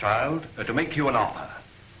you, Rothschild, to make you an offer.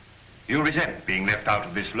 You resent being left out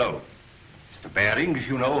of this loan. Mr. Baring, as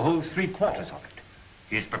you know, holds 3/4 of it.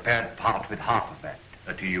 He is prepared to part with half of that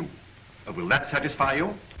to you. Will that satisfy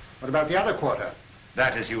you? What about the other quarter?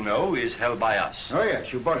 That, as you know, is held by us. Oh,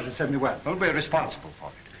 yes, you bought it at 71. Well, we're responsible for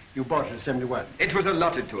it. You bought it at 71. It was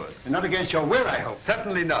allotted to us. And not against your will, I hope.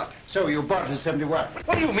 Certainly not. So you bought it at 71.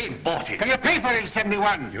 What do you mean, bought it? Can you pay for it at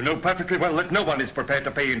 71? You know perfectly well that no one is prepared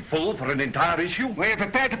to pay in full for an entire issue. Were you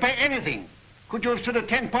prepared to pay anything? Could you have stood a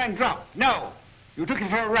 10-point drop? No. You took it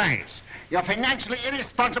for a rise. You're financially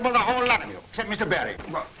irresponsible, the whole lot of you, except Mr. Baring.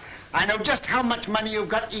 Well, I know just how much money you've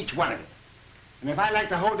got, each one of you. And if I like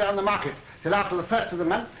to hold down the market till after the 1st of the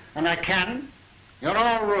month, and I can, you're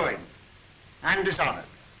all ruined and dishonored.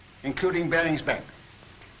 including Baring's Bank.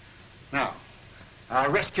 Now,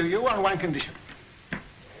 I'll rescue you on one condition.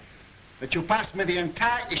 That you pass me the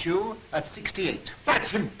entire issue at 68.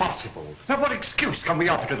 That's impossible. Now, what excuse can we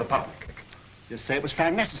offer to the public? Just say it was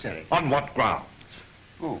found necessary. On what grounds?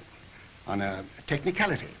 Oh, on a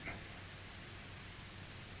technicality.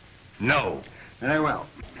 No. Very well.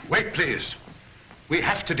 Wait, please. We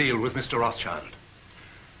have to deal with Mr. Rothschild.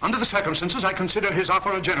 Under the circumstances, I consider his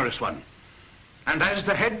offer a generous one. And as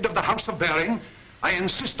the head of the House of Baring, I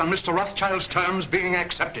insist on Mr. Rothschild's terms being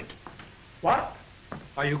accepted. What?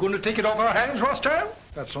 Are you going to take it off our hands, Rothschild?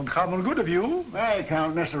 That's uncommon good of you. Hey,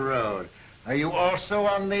 Count Nesselrode. Are you also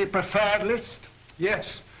on the preferred list? Yes,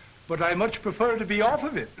 but I much prefer to be off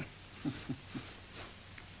of it.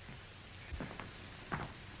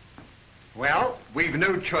 Well, we've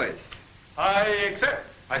no choice. I accept.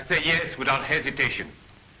 I say yes without hesitation.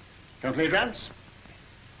 Complete rents?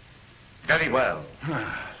 Very well.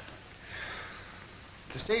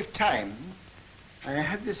 To save time, I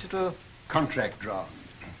had this little contract drawn,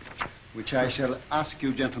 which I shall ask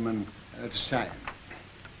you gentlemen to sign.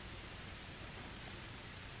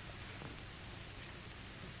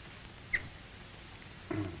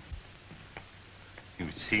 You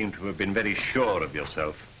seem to have been very sure of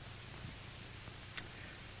yourself.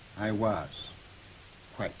 I was.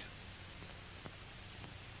 Quite.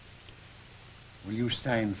 Will you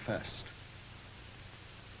sign first?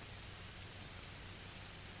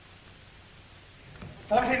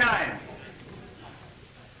 $49.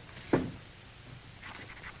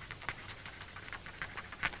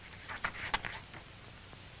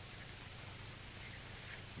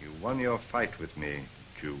 You won your fight with me,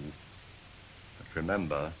 Jew. But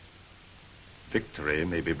remember, victory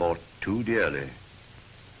may be bought too dearly.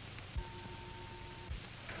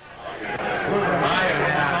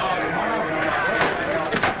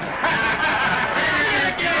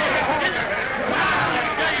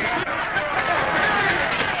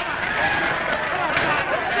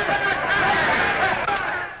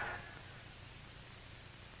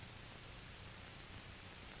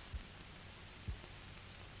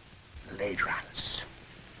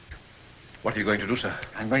 What are you going to do, sir?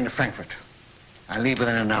 I'm going to Frankfurt. I'll leave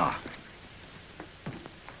within an hour.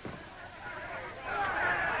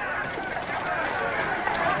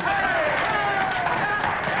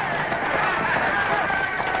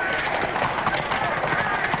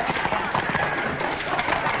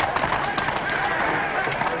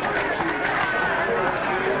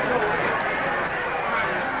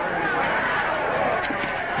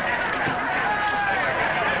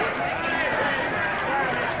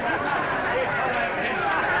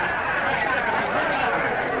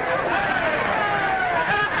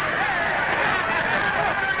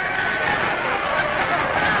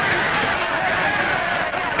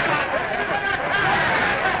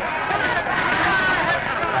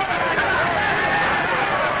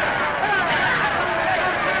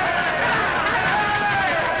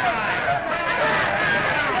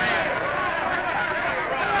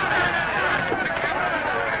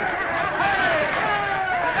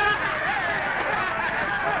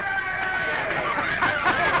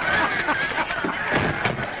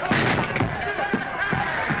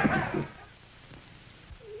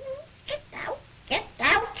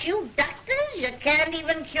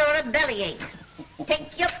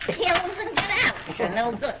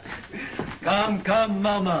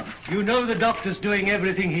 Mama, you know the doctor's doing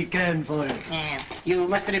everything he can for you. Yeah. You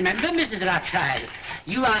must remember, Mrs. Rothschild,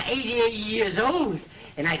 you are 88 years old,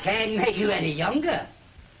 and I can't make you any younger.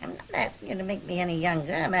 I'm not asking you to make me any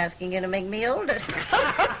younger. I'm asking you to make me older.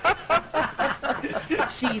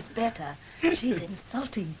 She's better. She's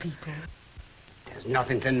insulting people. There's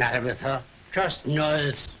nothing the matter with her. Just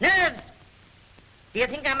nerves. Nerves! Do you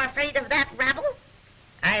think I'm afraid of that rabble?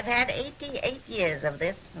 I've had 88 years of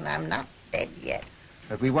this, and I'm not dead yet.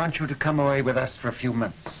 But we want you to come away with us for a few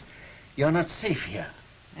months. You're not safe here.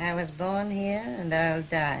 I was born here, and I'll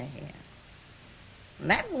die here. And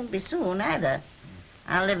that won't be soon, either.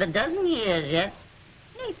 I'll live a dozen years yet.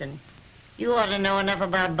 Nathan, you ought to know enough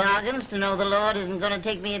about bargains to know the Lord isn't going to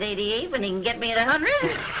take me at 88 when he can get me at 100.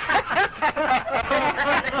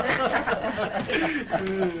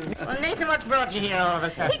 Well, Nathan, what's brought you here all of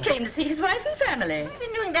a sudden? He came to see his wife and family. What have you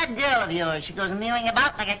been doing that girl of yours? She goes mewing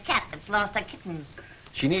about like a cat that's lost her kittens.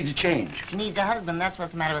 She needs a change. She needs a husband, that's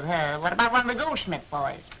what's the matter with her. What about one of the Goldschmidt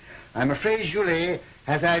boys? I'm afraid Julie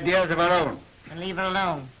has ideas of her own. Then leave her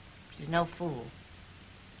alone. She's no fool.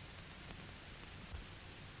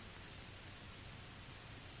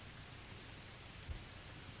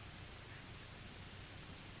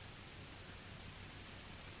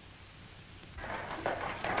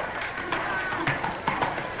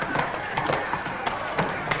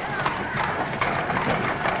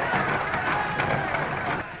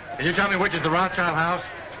 Can you tell me which is the Rothschild house?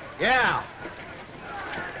 Yeah.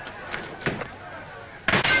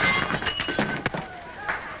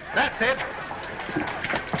 That's it.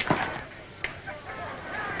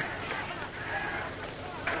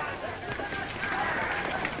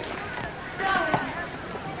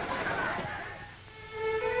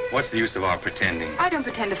 What's the use of our pretending? I don't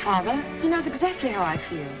pretend to Father. He knows exactly how I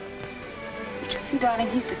feel. But you see, darling,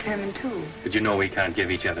 he's determined, too. But you know we can't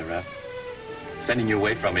give each other up. Sending you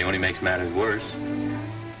away from me only makes matters worse.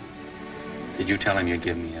 Did you tell him you'd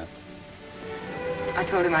give me up? I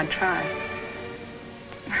told him I'd try.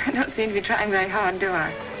 I don't seem to be trying very hard, do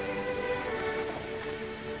I?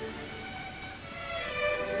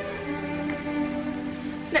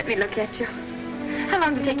 Let me look at you. How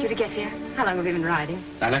long did it take you to get here? How long have you been riding?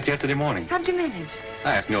 I left yesterday morning. How'd you manage?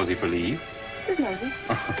 I asked Nosy for leave. Who's Nosy?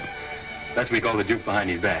 That's what we call the juke behind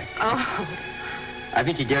his back. Oh. I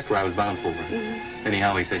think he guessed where I was bound for.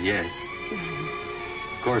 Anyhow, he said yes.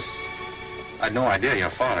 Of course, I'd no idea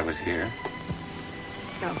your father was here.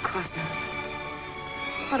 No, of course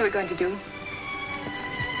not. What are we going to do?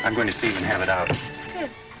 I'm going to see him and have it out.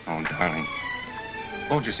 Good. Oh, darling.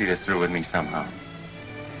 Won't you see this through with me somehow?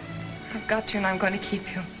 I've got you and I'm going to keep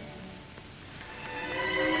you.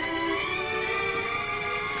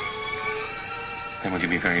 Then will you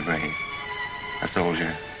be very brave? A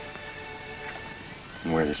soldier.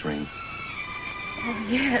 And wear this ring. Oh,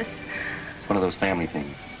 yes. It's one of those family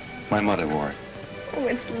things. My mother wore it. Oh,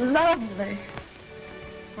 it's lovely.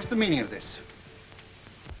 What's the meaning of this?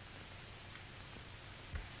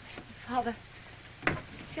 Father,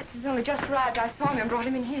 Fitz has only just arrived. I saw him and brought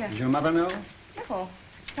him in here. Does your mother know? No.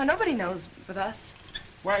 No, nobody knows but us.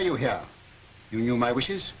 Why are you here? You knew my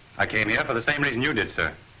wishes? I came here for the same reason you did,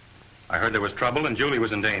 sir. I heard there was trouble and Julie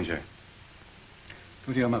was in danger.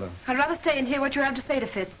 Go to your mother. I'd rather stay and hear what you have to say to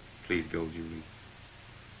Fitz. Please go, Julie.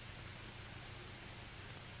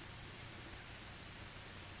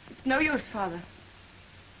 It's no use, Father.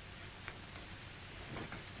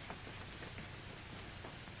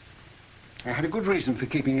 I had a good reason for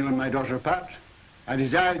keeping you and my daughter apart. I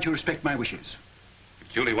desire that you respect my wishes. If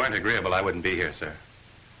Julie weren't agreeable, I wouldn't be here, sir.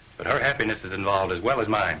 But her happiness is involved as well as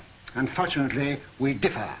mine. Unfortunately, we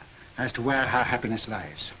differ as to where her happiness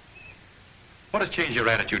lies. What has changed your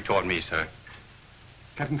attitude toward me, sir?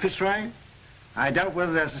 Captain Fitzroy, I doubt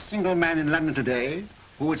whether there's a single man in London today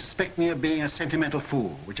who would suspect me of being a sentimental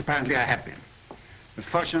fool, which apparently I have been. But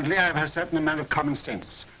fortunately, I have a certain amount of common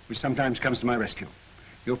sense, which sometimes comes to my rescue.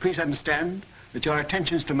 You'll please understand that your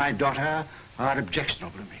attentions to my daughter are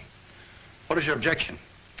objectionable to me. What is your objection?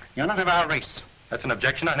 You're not of our race. That's an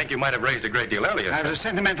objection I think you might have raised a great deal earlier, I sir. was a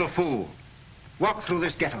sentimental fool. Walk through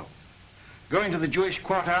this ghetto. Go into the Jewish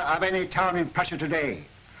quarter of any town in Prussia today,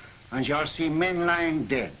 and you'll see men lying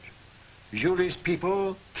dead. Julie's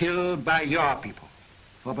people killed by your people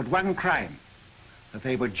for but one crime, that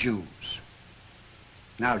they were Jews.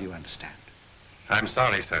 Now do you understand? I'm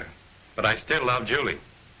sorry, sir, but I still love Julie.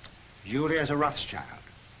 Julie is a Rothschild,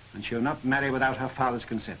 and she'll not marry without her father's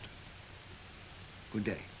consent. Good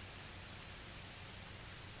day.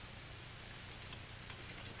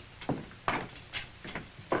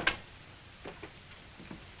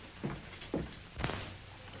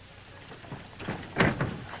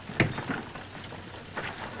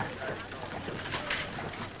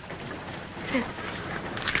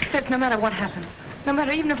 Fitz, no matter what happens, no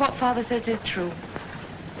matter even if what Father says is true,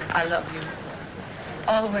 I love you.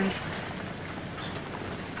 Always.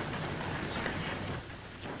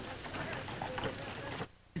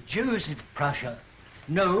 The Jews in Prussia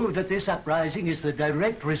know that this uprising is the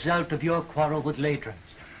direct result of your quarrel with Ladrans,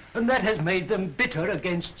 and that has made them bitter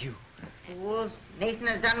against you. Fools. Nathan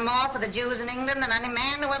has done more for the Jews in England than any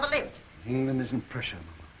man who ever lived. England isn't Prussia,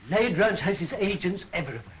 Mama. Ladrans has his agents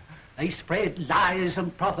everywhere. They spread lies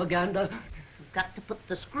and propaganda. You've got to put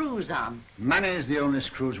the screws on. Money is the only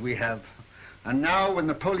screws we have. And now, with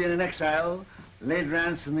Napoleon in exile,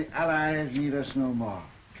 Ladrans and the Allies need us no more.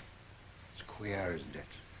 It's queer, isn't it?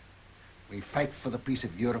 We fight for the peace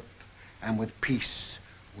of Europe, and with peace,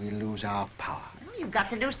 we lose our power. Well, you've got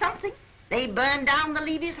to do something. They burned down the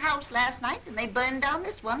Levy's house last night, and they burned down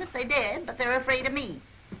this one if they dared, but they're afraid of me.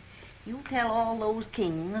 You tell all those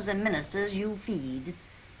kings and ministers you feed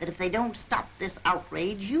that if they don't stop this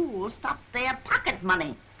outrage, you will stop their pocket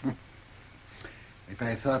money. If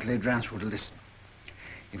I thought Ladrans would listen,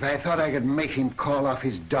 if I thought I could make him call off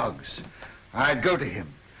his dogs, I'd go to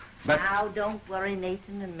him. But now, don't worry,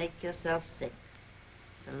 Nathan, and make yourself sick.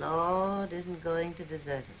 The Lord isn't going to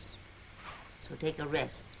desert us. So take a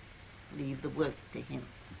rest. Leave the work to him.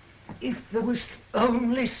 If there was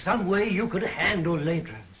only some way you could handle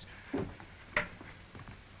Ladrans.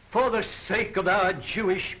 For the sake of our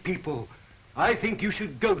Jewish people, I think you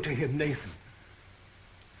should go to him, Nathan.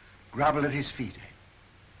 Grovel at his feet, eh?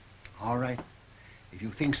 All right. If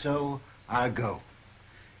you think so, I'll go.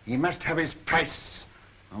 He must have his price,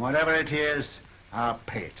 and whatever it is, I'll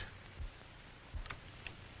pay it.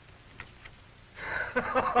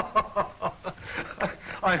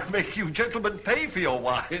 I'll make you gentlemen pay for your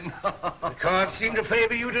wine. The cards seem to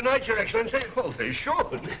favor you tonight, Your Excellency. Well, they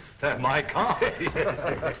should. They're my cards.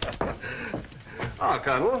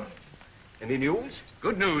 Colonel, any news?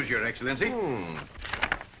 Good news, Your Excellency.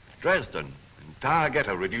 Dresden, entire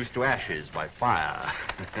ghetto reduced to ashes by fire.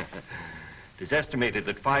 It is estimated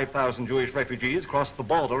that 5,000 Jewish refugees crossed the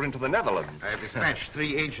border into the Netherlands. I have dispatched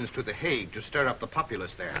 3 agents to The Hague to stir up the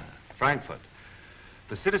populace there. Frankfurt.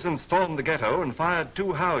 The citizens stormed the ghetto and fired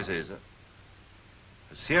 2 houses. A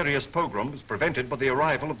serious pogrom was prevented by the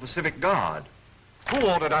arrival of the civic guard. Who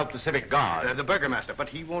ordered out the civic guard? The burgomaster, but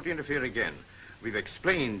he won't interfere again. We've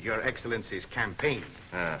explained Your Excellency's campaign.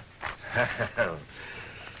 That's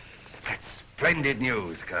splendid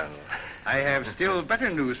news, Colonel. I have still better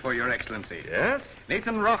news for Your Excellency. Yes?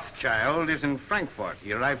 Nathan Rothschild is in Frankfurt.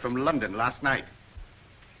 He arrived from London last night.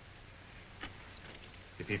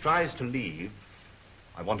 If he tries to leave,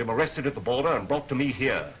 I want him arrested at the border and brought to me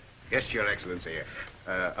here. Yes, Your Excellency.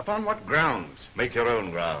 Upon what grounds? Make your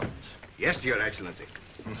own grounds. Yes, Your Excellency.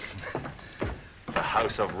 The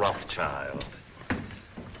House of Rothschild.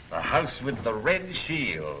 The house with the red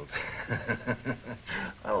shield.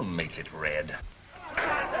 I'll make it red.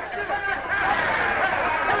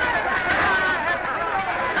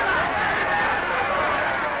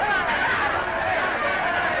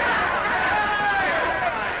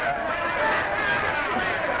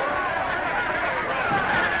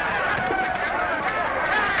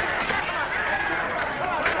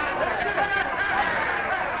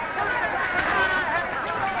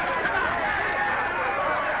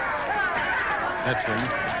 That's him,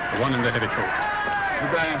 the one in the heavy coat.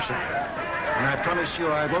 Goodbye, Amschel. And I promise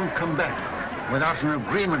you I won't come back without an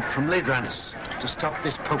agreement from Ladrans to stop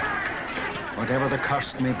this Pope, whatever the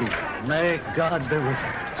cost may be. May God be with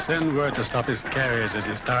him. Send word to stop his carriage as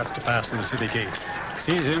he starts to pass through the city gate.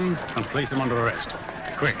 Seize him and place him under arrest.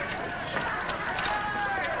 Quick.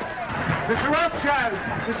 Mr. Rothschild!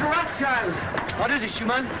 Mr. Rothschild! What is it,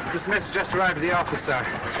 Schumann? This message just arrived at the office, sir.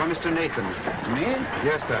 It's from Mr. Nathan. Me?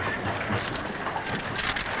 Yes, sir.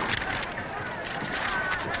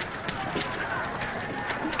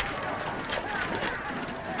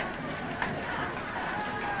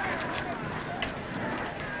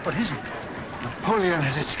 What is it? Napoleon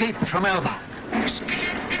has escaped from Elba.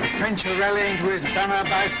 The French are rallying to his banner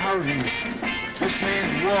by thousands. This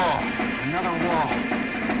means war. Another war.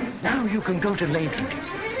 Now you can go to Ladrans.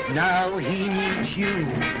 Now he needs you.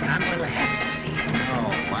 And we'll have to see. No,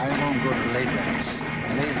 I won't go to Ladrans.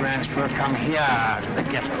 Ladrans will come here to the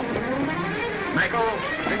ghetto. Michael,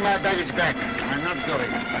 bring my baggage back. I'm not going.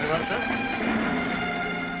 Very well, sir.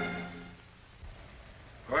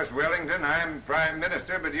 Of course, Wellington, I'm Prime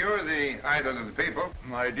Minister, but you're the idol of the people.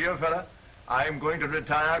 My dear fella, I'm going to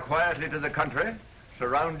retire quietly to the country,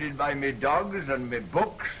 surrounded by me dogs and me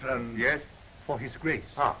books and... Yes? For His Grace.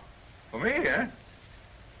 Ah, for me, eh?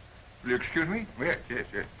 Will you excuse me? Yes, yes,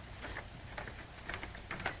 yes.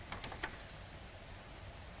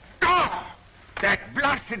 Oh! That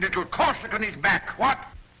blasted little Corsican is back. What?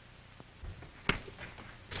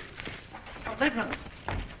 Ladrans.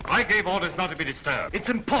 I gave orders not to be disturbed. It's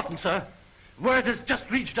important, sir. Word has just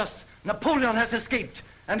reached us. Napoleon has escaped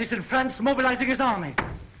and is in France mobilizing his army.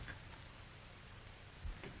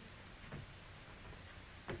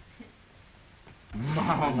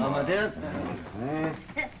 Mama, dear.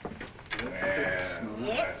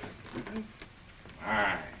 Yes?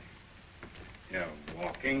 My, you're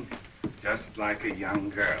walking just like a young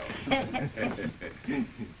girl.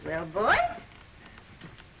 Well, boys?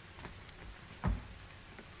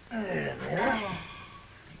 Come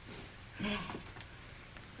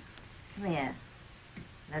here.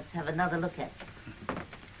 Let's have another look at you.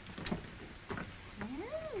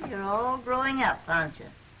 Yeah, you're all growing up, aren't you?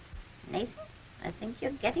 Nathan, I think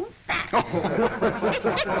you're getting fat.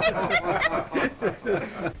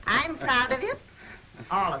 I'm proud of you.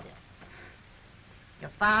 All of you.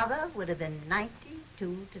 Your father would have been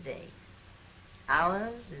 92 today.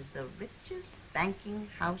 Ours is the richest banking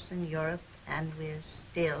house in Europe, and we're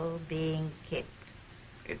still being kicked.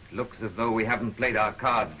 It looks as though we haven't played our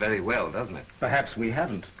cards very well, doesn't it? Perhaps we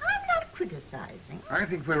haven't. I'm not criticizing. I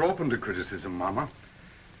think we're open to criticism, Mama.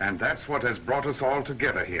 And that's what has brought us all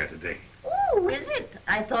together here today. Oh, is it?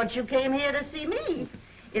 I thought you came here to see me.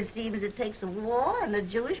 It seems it takes a war and a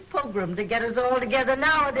Jewish pogrom to get us all together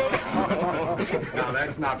nowadays. Now,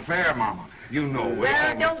 that's not fair, Mama. You know we Well,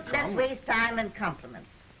 always don't come. let's waste time in compliments.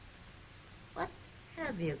 What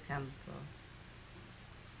have you come for?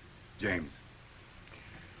 James.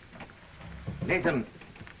 Nathan,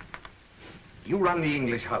 you run the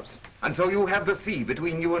English house, and so you have the sea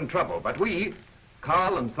between you and trouble. But we,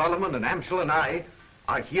 Carl and Solomon and Amschel and I,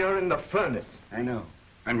 are here in the furnace. I know.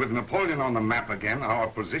 And with Napoleon on the map again, our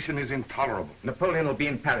position is intolerable. Napoleon will be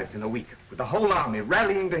in Paris in a week, with the whole army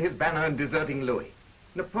rallying to his banner and deserting Louis.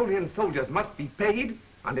 Napoleon's soldiers must be paid,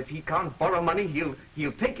 and if he can't borrow money,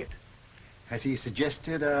 he'll take it. Has he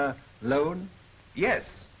suggested a loan? Yes.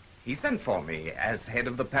 He sent for me as head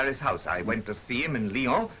of the Paris house. I went to see him in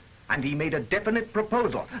Lyon, and he made a definite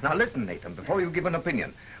proposal. Now listen, Nathan, before you give an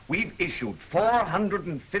opinion. We've issued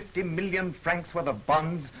 450 million francs worth of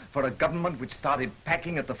bonds for a government which started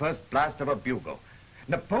packing at the first blast of a bugle.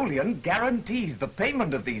 Napoleon guarantees the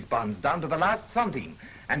payment of these bonds down to the last centime,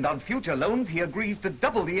 and on future loans he agrees to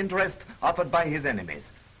double the interest offered by his enemies.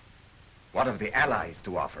 What have the Allies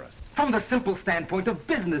to offer us? From the simple standpoint of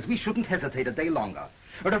business, we shouldn't hesitate a day longer.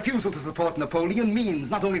 A refusal to support Napoleon means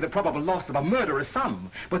not only the probable loss of a murderous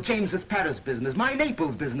sum, but James's Paris business, my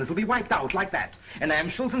Naples business, will be wiped out like that. And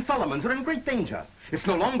Amschel's and Solomon's are in great danger. It's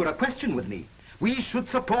no longer a question with me. We should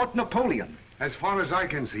support Napoleon. As far as I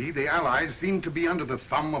can see, the Allies seem to be under the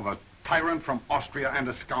thumb of a tyrant from Austria and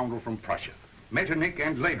a scoundrel from Prussia. Metternich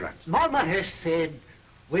and Ladrance. Mama has said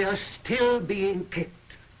we are still being kicked.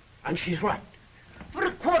 And she's right. For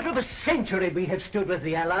a quarter of a century we have stood with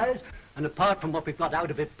the Allies, and apart from what we've got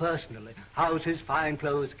out of it personally, houses, fine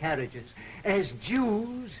clothes, carriages, as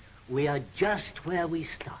Jews, we are just where we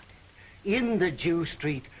started, in the Jew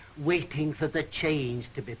street, waiting for the chains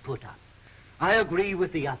to be put up. I agree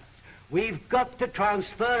with the others. We've got to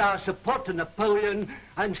transfer our support to Napoleon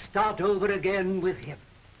and start over again with him.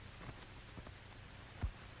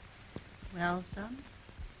 Well, son?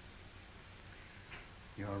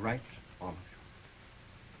 You're right, all of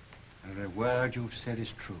you. Every word you've said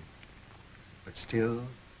is true. But still,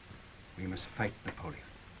 we must fight Napoleon.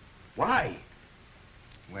 Why?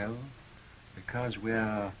 Well, because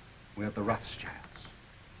we're the Rothschilds.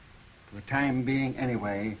 For the time being,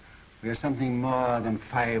 anyway, we're something more than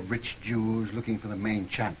 5 rich Jews looking for the main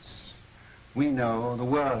chance. We know, the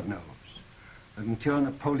world knows, that until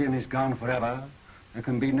Napoleon is gone forever, there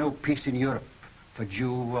can be no peace in Europe for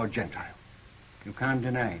Jew or Gentile. You can't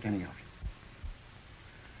deny it, any of you.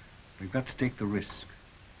 We've got to take the risk.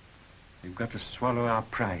 We've got to swallow our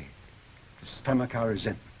pride, to stomach our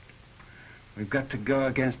resentment. We've got to go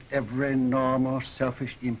against every normal,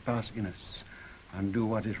 selfish impulse in us and do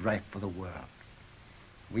what is right for the world.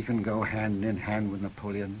 We can go hand in hand with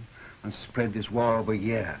Napoleon and spread this war over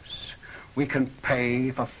years. We can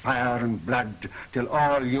pay for fire and blood till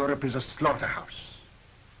all Europe is a slaughterhouse.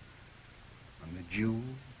 And the Jew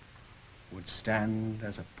would stand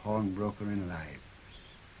as a pawnbroker in lives.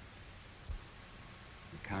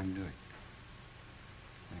 We can't do it.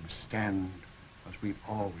 We must stand as we've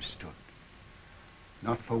always stood.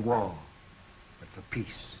 Not for war, but for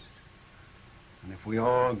peace. And if we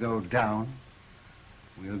all go down,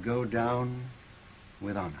 we'll go down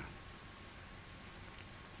with honor.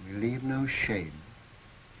 We leave no shame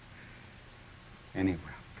anywhere.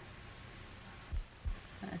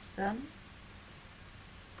 My son,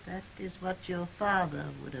 that is what your father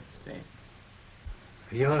would have said.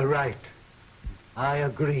 You're right. I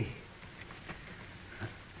agree.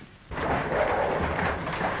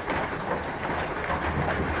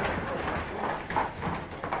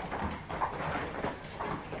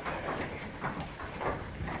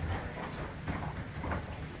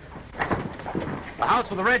 The house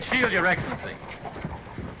with the red shield, Your Excellency.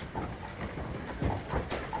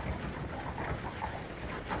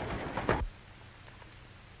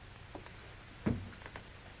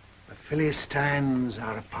 The Philistines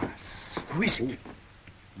are upon us. Who is it?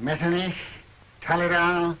 Metternich,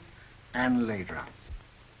 Talleyrand, and Ladrance.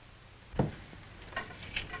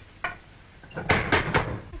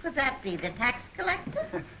 Could that be the tax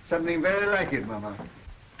collector? Something very like it, Mama.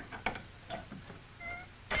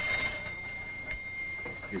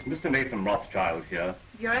 Is Mr. Nathan Rothschild here?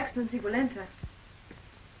 Your Excellency will enter.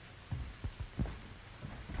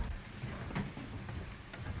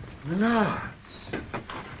 Lords,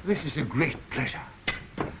 this is a great pleasure.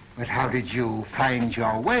 But how did you find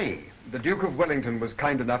your way? The Duke of Wellington was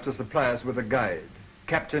kind enough to supply us with a guide,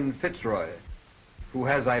 Captain Fitzroy, who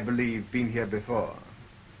has, I believe, been here before.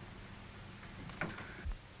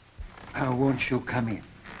 Won't you come in?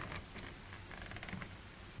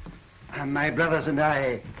 My brothers and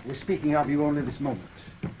I were speaking of you only this moment.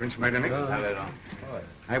 Prince Metternich.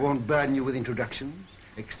 I won't burden you with introductions,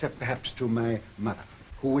 except perhaps to my mother,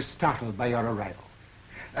 who was startled by your arrival.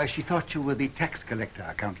 She thought you were the tax collector,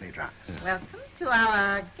 Count L'Aidrance. Welcome to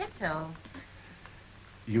our ghetto.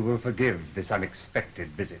 You will forgive this unexpected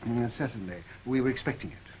visit. Certainly. We were expecting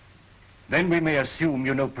it. Then we may assume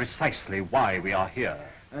you know precisely why we are here.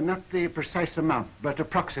 Not the precise amount, but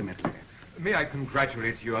approximately. May I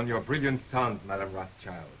congratulate you on your brilliant son, Madame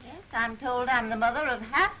Rothschild? Yes, I'm told I'm the mother of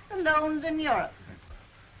half the loans in Europe.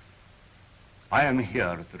 I am here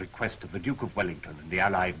at the request of the Duke of Wellington and the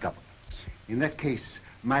Allied governments. In that case,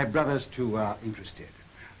 my brothers, too, are interested.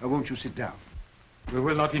 Won't you sit down? We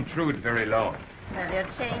will not intrude very long. Well, you're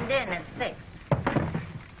chained in. It's fixed.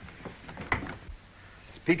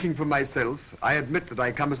 Speaking for myself, I admit that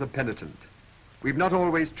I come as a penitent. We've not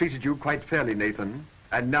always treated you quite fairly, Nathan.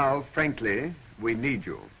 And now, frankly, we need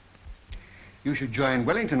you. You should join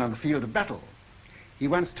Wellington on the field of battle. He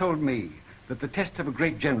once told me that the test of a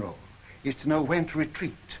great general is to know when to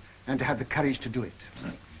retreat and to have the courage to do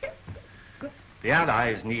it. The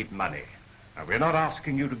Allies need money. Now, we're not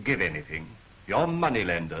asking you to give anything. You're money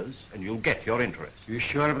lenders, and you'll get your interest. You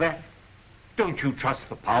sure of that? Don't you trust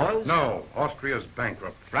the powers? No, Austria's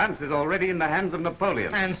bankrupt. France is already in the hands of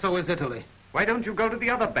Napoleon. And so is Italy. Why don't you go to the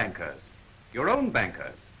other bankers? Your own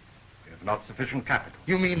bankers. We have not sufficient capital.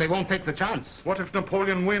 You mean they won't take the chance? What if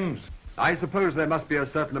Napoleon wins? I suppose there must be a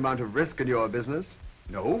certain amount of risk in your business.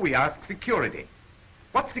 No, we ask security.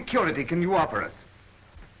 What security can you offer us?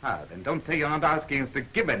 Then don't say you're not asking us to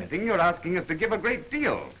give anything. You're asking us to give a great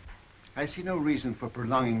deal. I see no reason for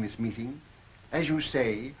prolonging this meeting. As you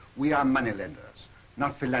say, we are moneylenders,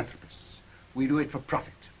 not philanthropists. We do it for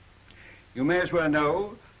profit. You may as well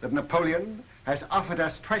know that Napoleon has offered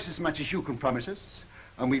us twice as much as you can promise us,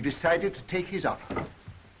 and we've decided to take his offer.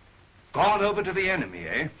 Gone over to the enemy,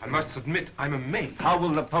 eh? I must admit, I'm amazed. How will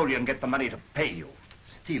Napoleon get the money to pay you?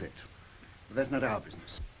 Steal it. But that's not our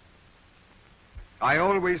business. I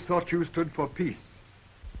always thought you stood for peace.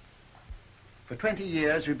 For 20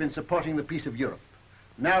 years, we've been supporting the peace of Europe.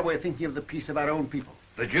 Now we're thinking of the peace of our own people.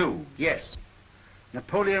 The Jew? Yes.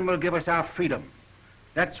 Napoleon will give us our freedom.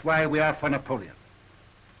 That's why we are for Napoleon.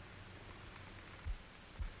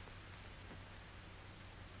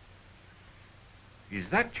 Is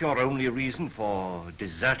that your only reason for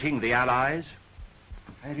deserting the Allies?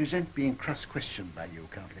 I resent being cross-questioned by you,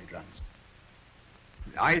 Count L'Aidrance.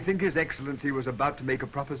 I think His Excellency was about to make a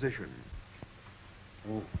proposition.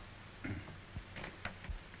 Oh.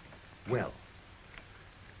 Well,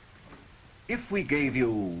 if we gave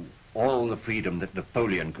you all the freedom that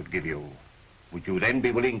Napoleon could give you, would you then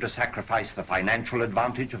be willing to sacrifice the financial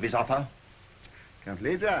advantage of his offer? Count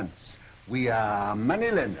L'Aidrance, we are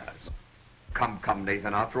moneylenders. Come,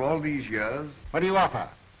 Nathan, after all these years... What do you offer?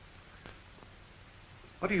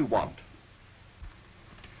 What do you want?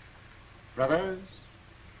 Brothers,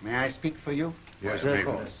 may I speak for you? Yes, of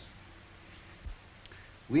course.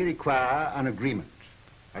 We require an agreement,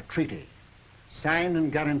 a treaty, signed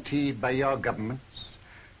and guaranteed by your governments,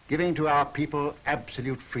 giving to our people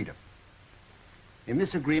absolute freedom. In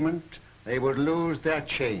this agreement, they would lose their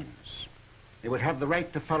chains. They would have the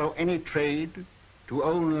right to follow any trade, to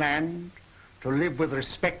own land, to live with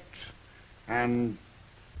respect, and...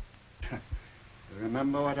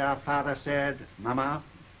 Remember what our father said, Mama?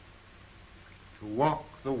 To walk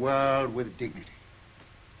the world with dignity.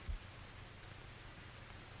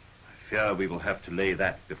 I fear we will have to lay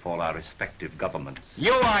that before our respective governments.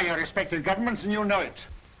 You are your respective governments, and you know it.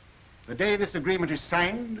 The day this agreement is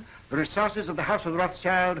signed, the resources of the House of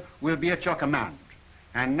Rothschild will be at your command,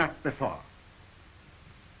 and not before.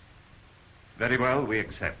 Very well, we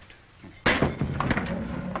accept.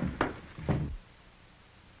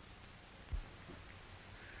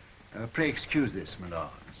 Pray excuse this, my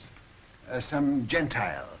lords. Some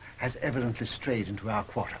Gentile has evidently strayed into our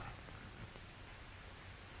quarter.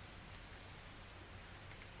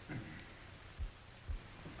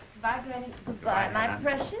 Goodbye, Granny. Goodbye, my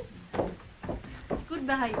precious.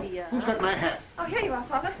 Goodbye, dear. Who's got my hat? Oh, here you are,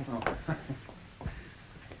 Father. Oh.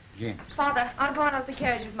 James. Father, I'll go on out the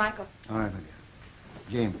carriage with Michael. All right, my dear.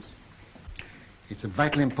 James, it's of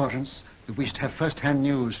vital importance that we should have first-hand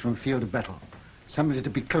news from the field of battle. Somebody to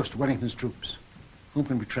be close to Wellington's troops. Whom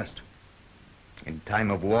can we trust? In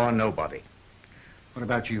time of war, nobody. What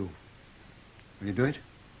about you? Will you do it?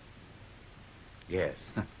 Yes.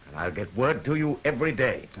 And I'll get word to you every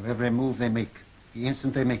day. Of every move they make, the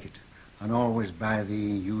instant they make it, and always by the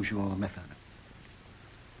usual method.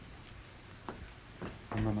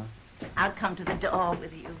 Oh, Mama? I'll come to the door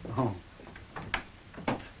with you. Oh.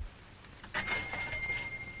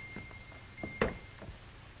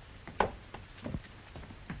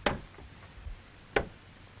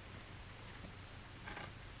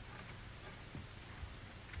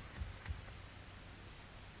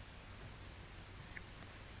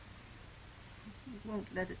 won't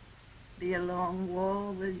let it be a long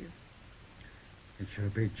war, will you? It shall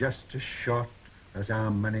be just as short as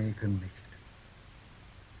our money can make it.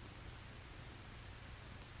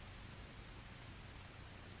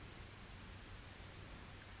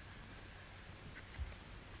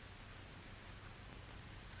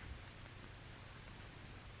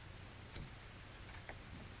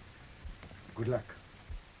 Good luck.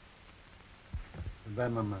 Goodbye,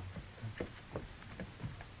 Mama.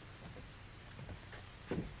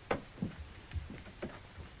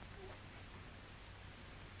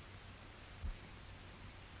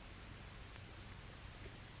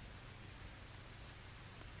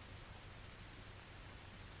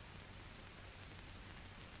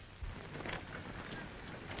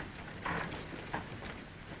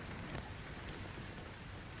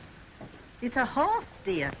 It's a horse,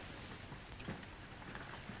 dear.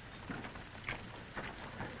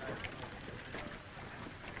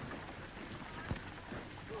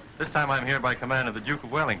 This time I'm here by command of the Duke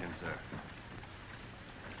of Wellington, sir.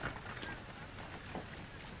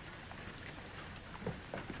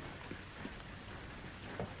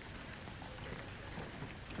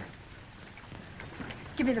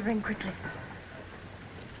 Give me the ring quickly.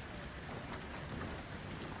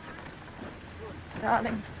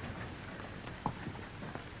 Darling.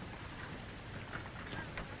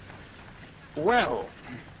 Well,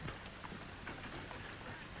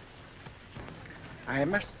 I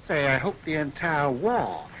must say I hope the entire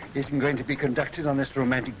war isn't going to be conducted on this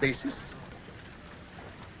romantic basis.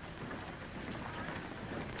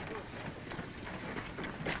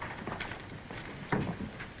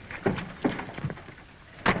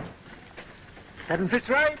 Seven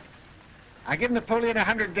Fitzroy, I give Napoleon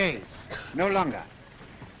 100 days, no longer.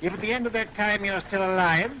 If at the end of that time you're still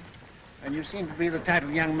alive, and you seem to be the type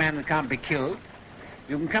of young man that can't be killed,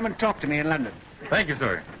 you can come and talk to me in London. Thank you,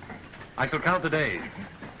 sir. I shall count the days.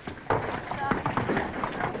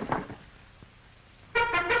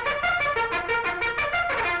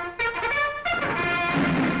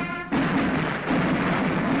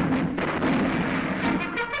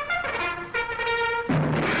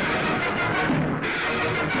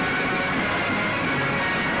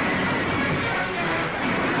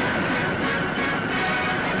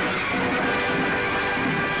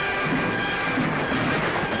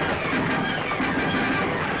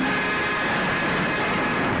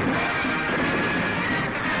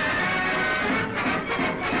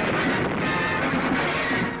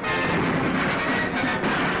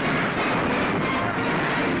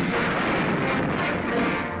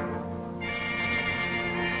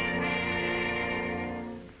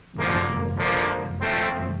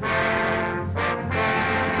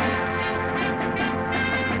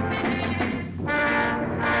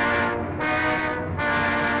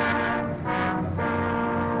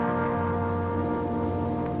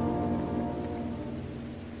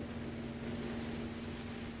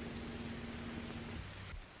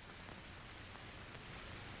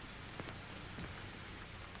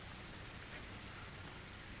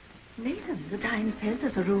 Nathan, the Times says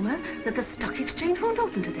there's a rumor that the stock exchange won't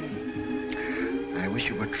open today. I wish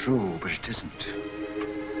it were true, but it isn't.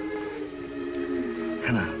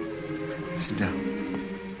 Hannah, sit down.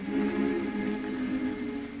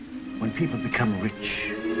 When people become rich,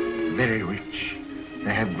 very rich,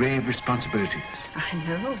 they have grave responsibilities. I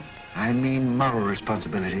know. I mean moral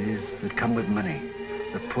responsibilities that come with money,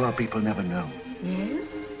 that poor people never know. Yes?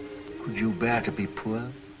 Could you bear to be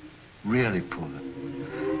poor? Really poor?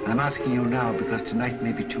 I'm asking you now because tonight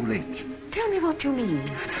may be too late. Tell me what you mean.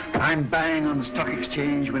 I'm buying on the stock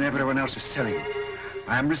exchange when everyone else is selling.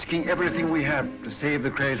 I'm risking everything we have to save the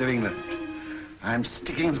credit of England. I'm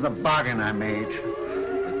sticking to the bargain I made.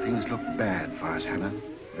 But things look bad for us, Hannah.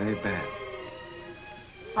 Very bad.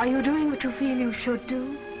 Are you doing what you feel you should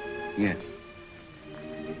do? Yes.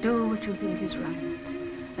 Do what you think is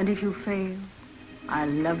right. And if you fail, I'll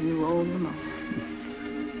love you all the more.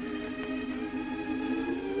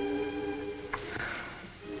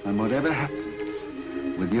 And whatever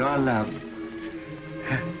happens, with your love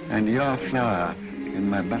and your flower in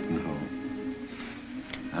my buttonhole,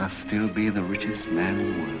 I'll still be the richest man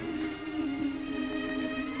in the world.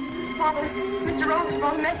 Father, Mr. Roth's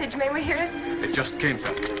brought a message. May we hear it? It just came,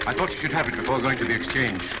 sir. I thought you should have it before going to the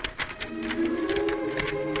exchange.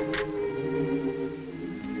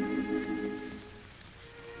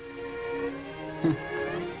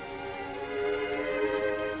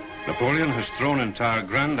 Napoleon has thrown entire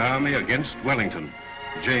Grand Army against Wellington.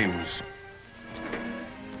 James.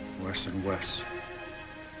 Worse and worse.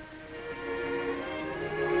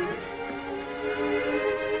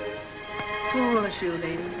 Poor shoe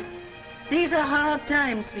lady. These are hard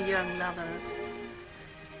times for young lovers.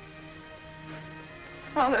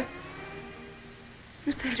 Father,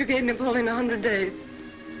 you said you gave Napoleon 100 days.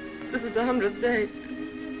 This is the 100th day.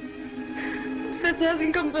 Since he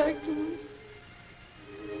hasn't come back to me.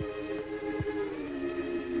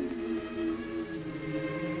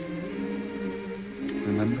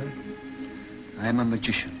 Remember, I am a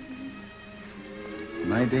magician.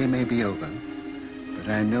 My day may be over, but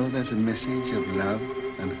I know there's a message of love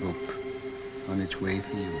and hope on its way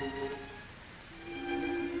for you.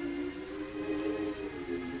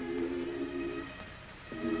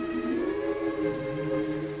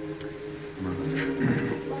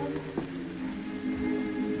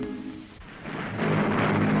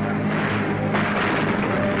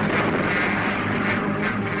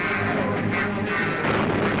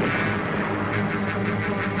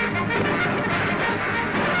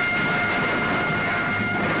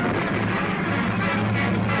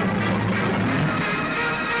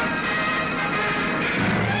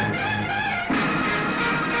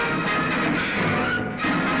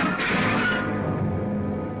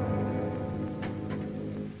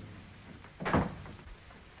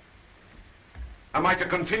 Am I to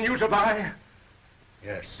continue to buy?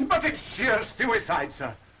 Yes. But it's sheer suicide,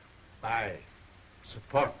 sir. Buy.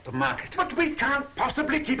 Support the market. But we can't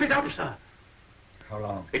possibly keep it up, sir. How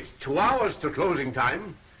long? It's 2 hours to closing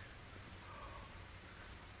time.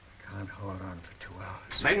 Can't hold on for 2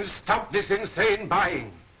 hours. Then stop this insane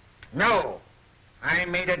buying. No. I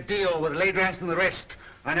made a deal with Ladrans and the rest,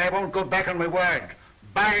 and I won't go back on my word.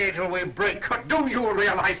 Buy till we break. But do you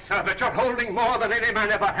realize, sir, that you're holding more than any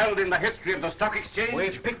man ever held in the history of the stock exchange?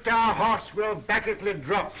 We've picked our horse. We'll back it till it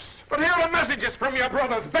drops. But here are messages from your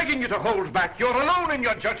brothers begging you to hold back. You're alone in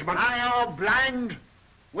your judgment. I am blind.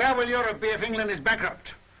 Where will Europe be if England is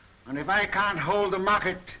bankrupt? And if I can't hold the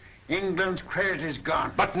market, England's credit is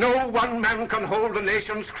gone. But no one man can hold the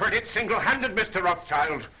nation's credit single-handed, Mr.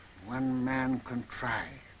 Rothschild. One man can try.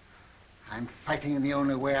 I'm fighting in the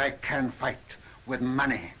only way I can fight, with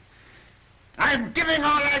money. I'm giving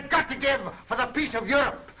all I've got to give for the peace of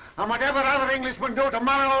Europe. And whatever other Englishmen do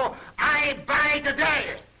tomorrow, I buy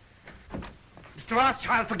today. Mr.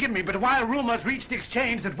 Rothschild, forgive me, but while rumors reach the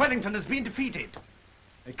exchange that Wellington has been defeated.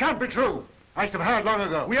 It can't be true. I should have heard long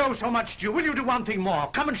ago. We owe so much to you. Will you do one thing more?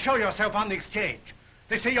 Come and show yourself on the exchange.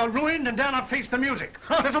 They say you're ruined and dare not face the music.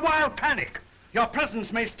 There's a wild panic. Your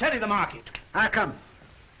presence may steady the market. I'll come.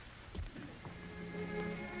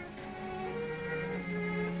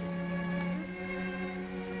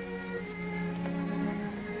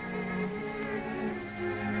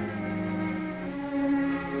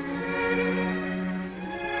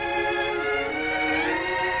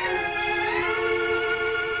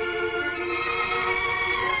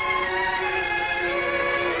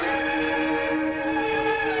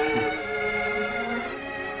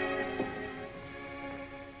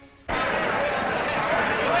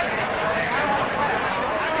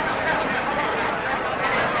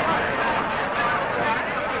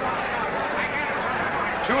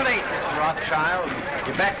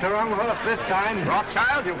 You backed the wrong horse this time.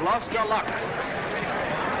 Rothschild, you've lost your luck.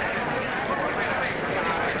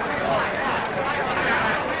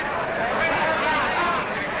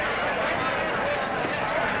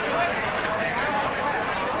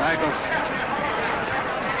 Michael.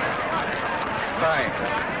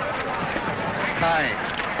 Buy.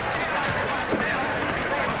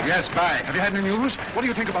 Yes, buy. Have you had any news? What do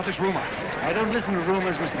you think about this rumor? I don't listen to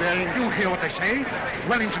rumors, Mr. Baring. You hear what they say?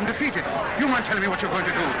 Wellington defeated. You mind telling me what you're going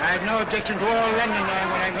to do? I have no objection to all London knowing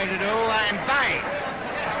what I'm going to do. I'm buying.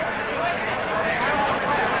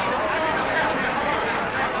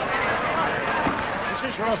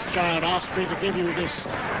 Mrs. Rothschild asked me to give you this.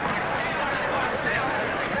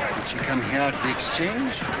 Did she come here to the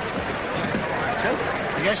exchange? So?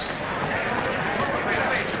 Yes.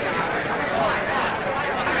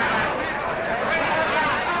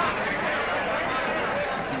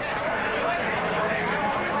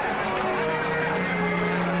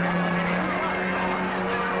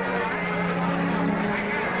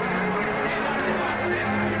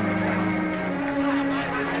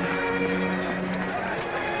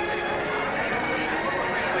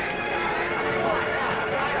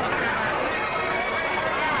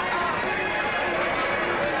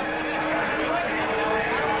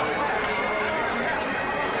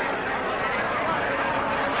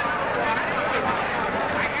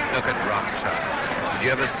 Did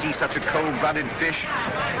you ever see such a cold-blooded fish?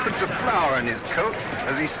 Puts a flower in his coat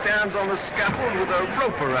as he stands on the scaffold with a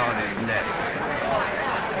rope around his neck.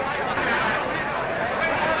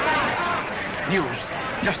 News.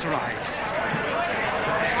 Just arrived.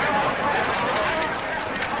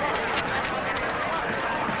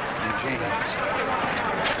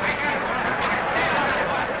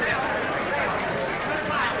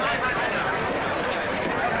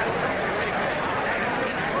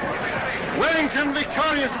 Wellington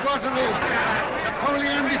victorious at Waterloo.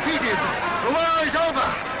 Napoleon defeated. The war is over.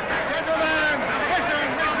 Gentlemen, listen.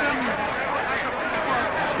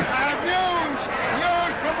 I have news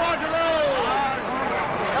from Waterloo.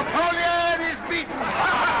 Napoleon is beaten.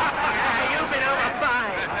 You've been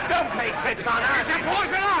overbuying. Don't play tricks on us.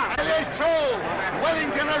 It is true.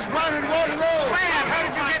 Wellington has won at Waterloo. Where? How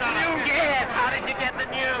did you get the news? Yes, how did you get the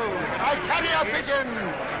news? I carry a pigeon.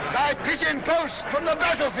 By pigeon post from the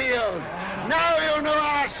battlefield. Now you know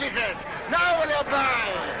our secret. Now will you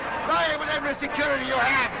buy? Buy with every security you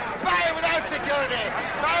have. Buy without security.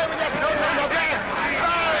 Buy with your clothes on your back.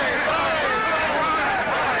 Buy.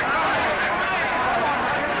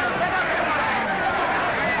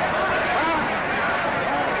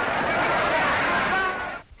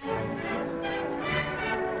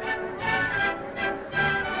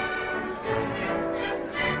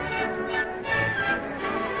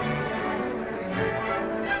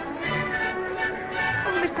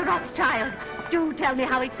 Rothschild, do tell me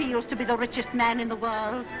how it feels to be the richest man in the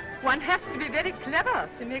world. One has to be very clever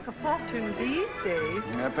to make a fortune these days.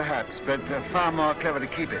 Perhaps, but far more clever to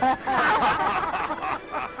keep it.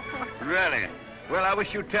 Really? Well, I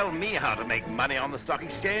wish you'd tell me how to make money on the stock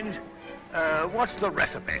exchange. What's the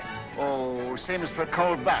recipe? Oh, same as for a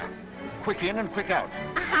cold bath. Quick in and quick out.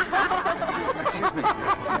 Excuse me.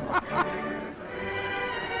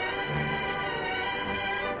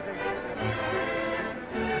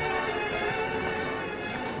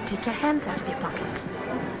 Take your hands out of your pockets.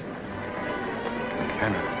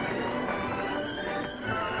 Hannah.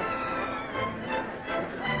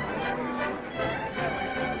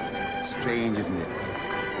 Strange, isn't it?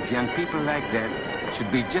 If young people like that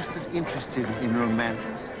should be just as interested in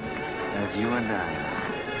romance as you and I.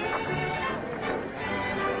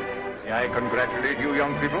 May I congratulate you,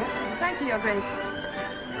 young people? Thank you, Your Grace.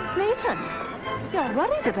 Nathan, you're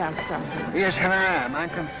worried about something. Yes, Hannah, I am. I'm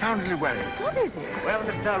confoundedly worried. What is it? Well,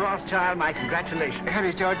 Mr. Rothschild, my congratulations.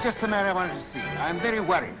 Harry, you're just the man I wanted to see. I'm very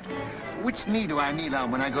worried. Which knee do I kneel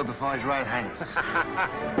on when I go before His Royal Highness?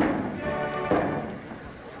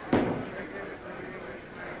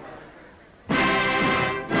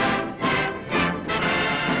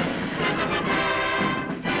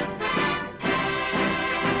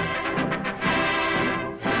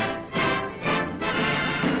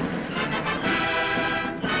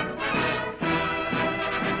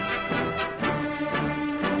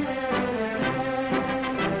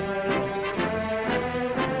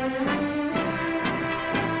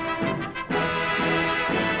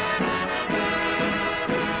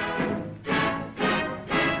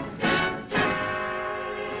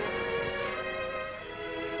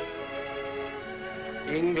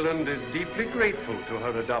 England is deeply grateful to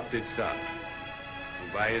her adopted son,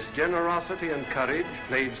 who by his generosity and courage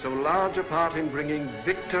played so large a part in bringing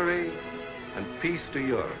victory and peace to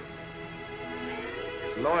Europe.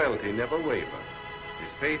 His loyalty never wavered.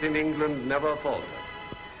 His faith in England never faltered.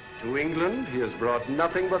 To England he has brought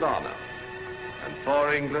nothing but honor. And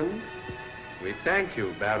for England, we thank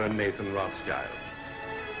you, Baron Nathan Rothschild.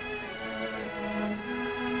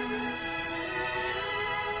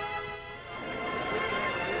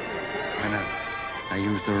 I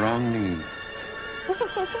used the wrong knee.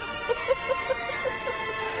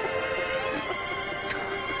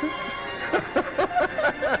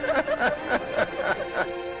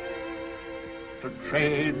 To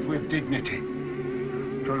trade with dignity.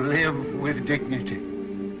 To live with dignity.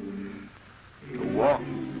 To walk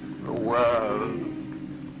the world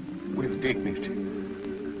with dignity.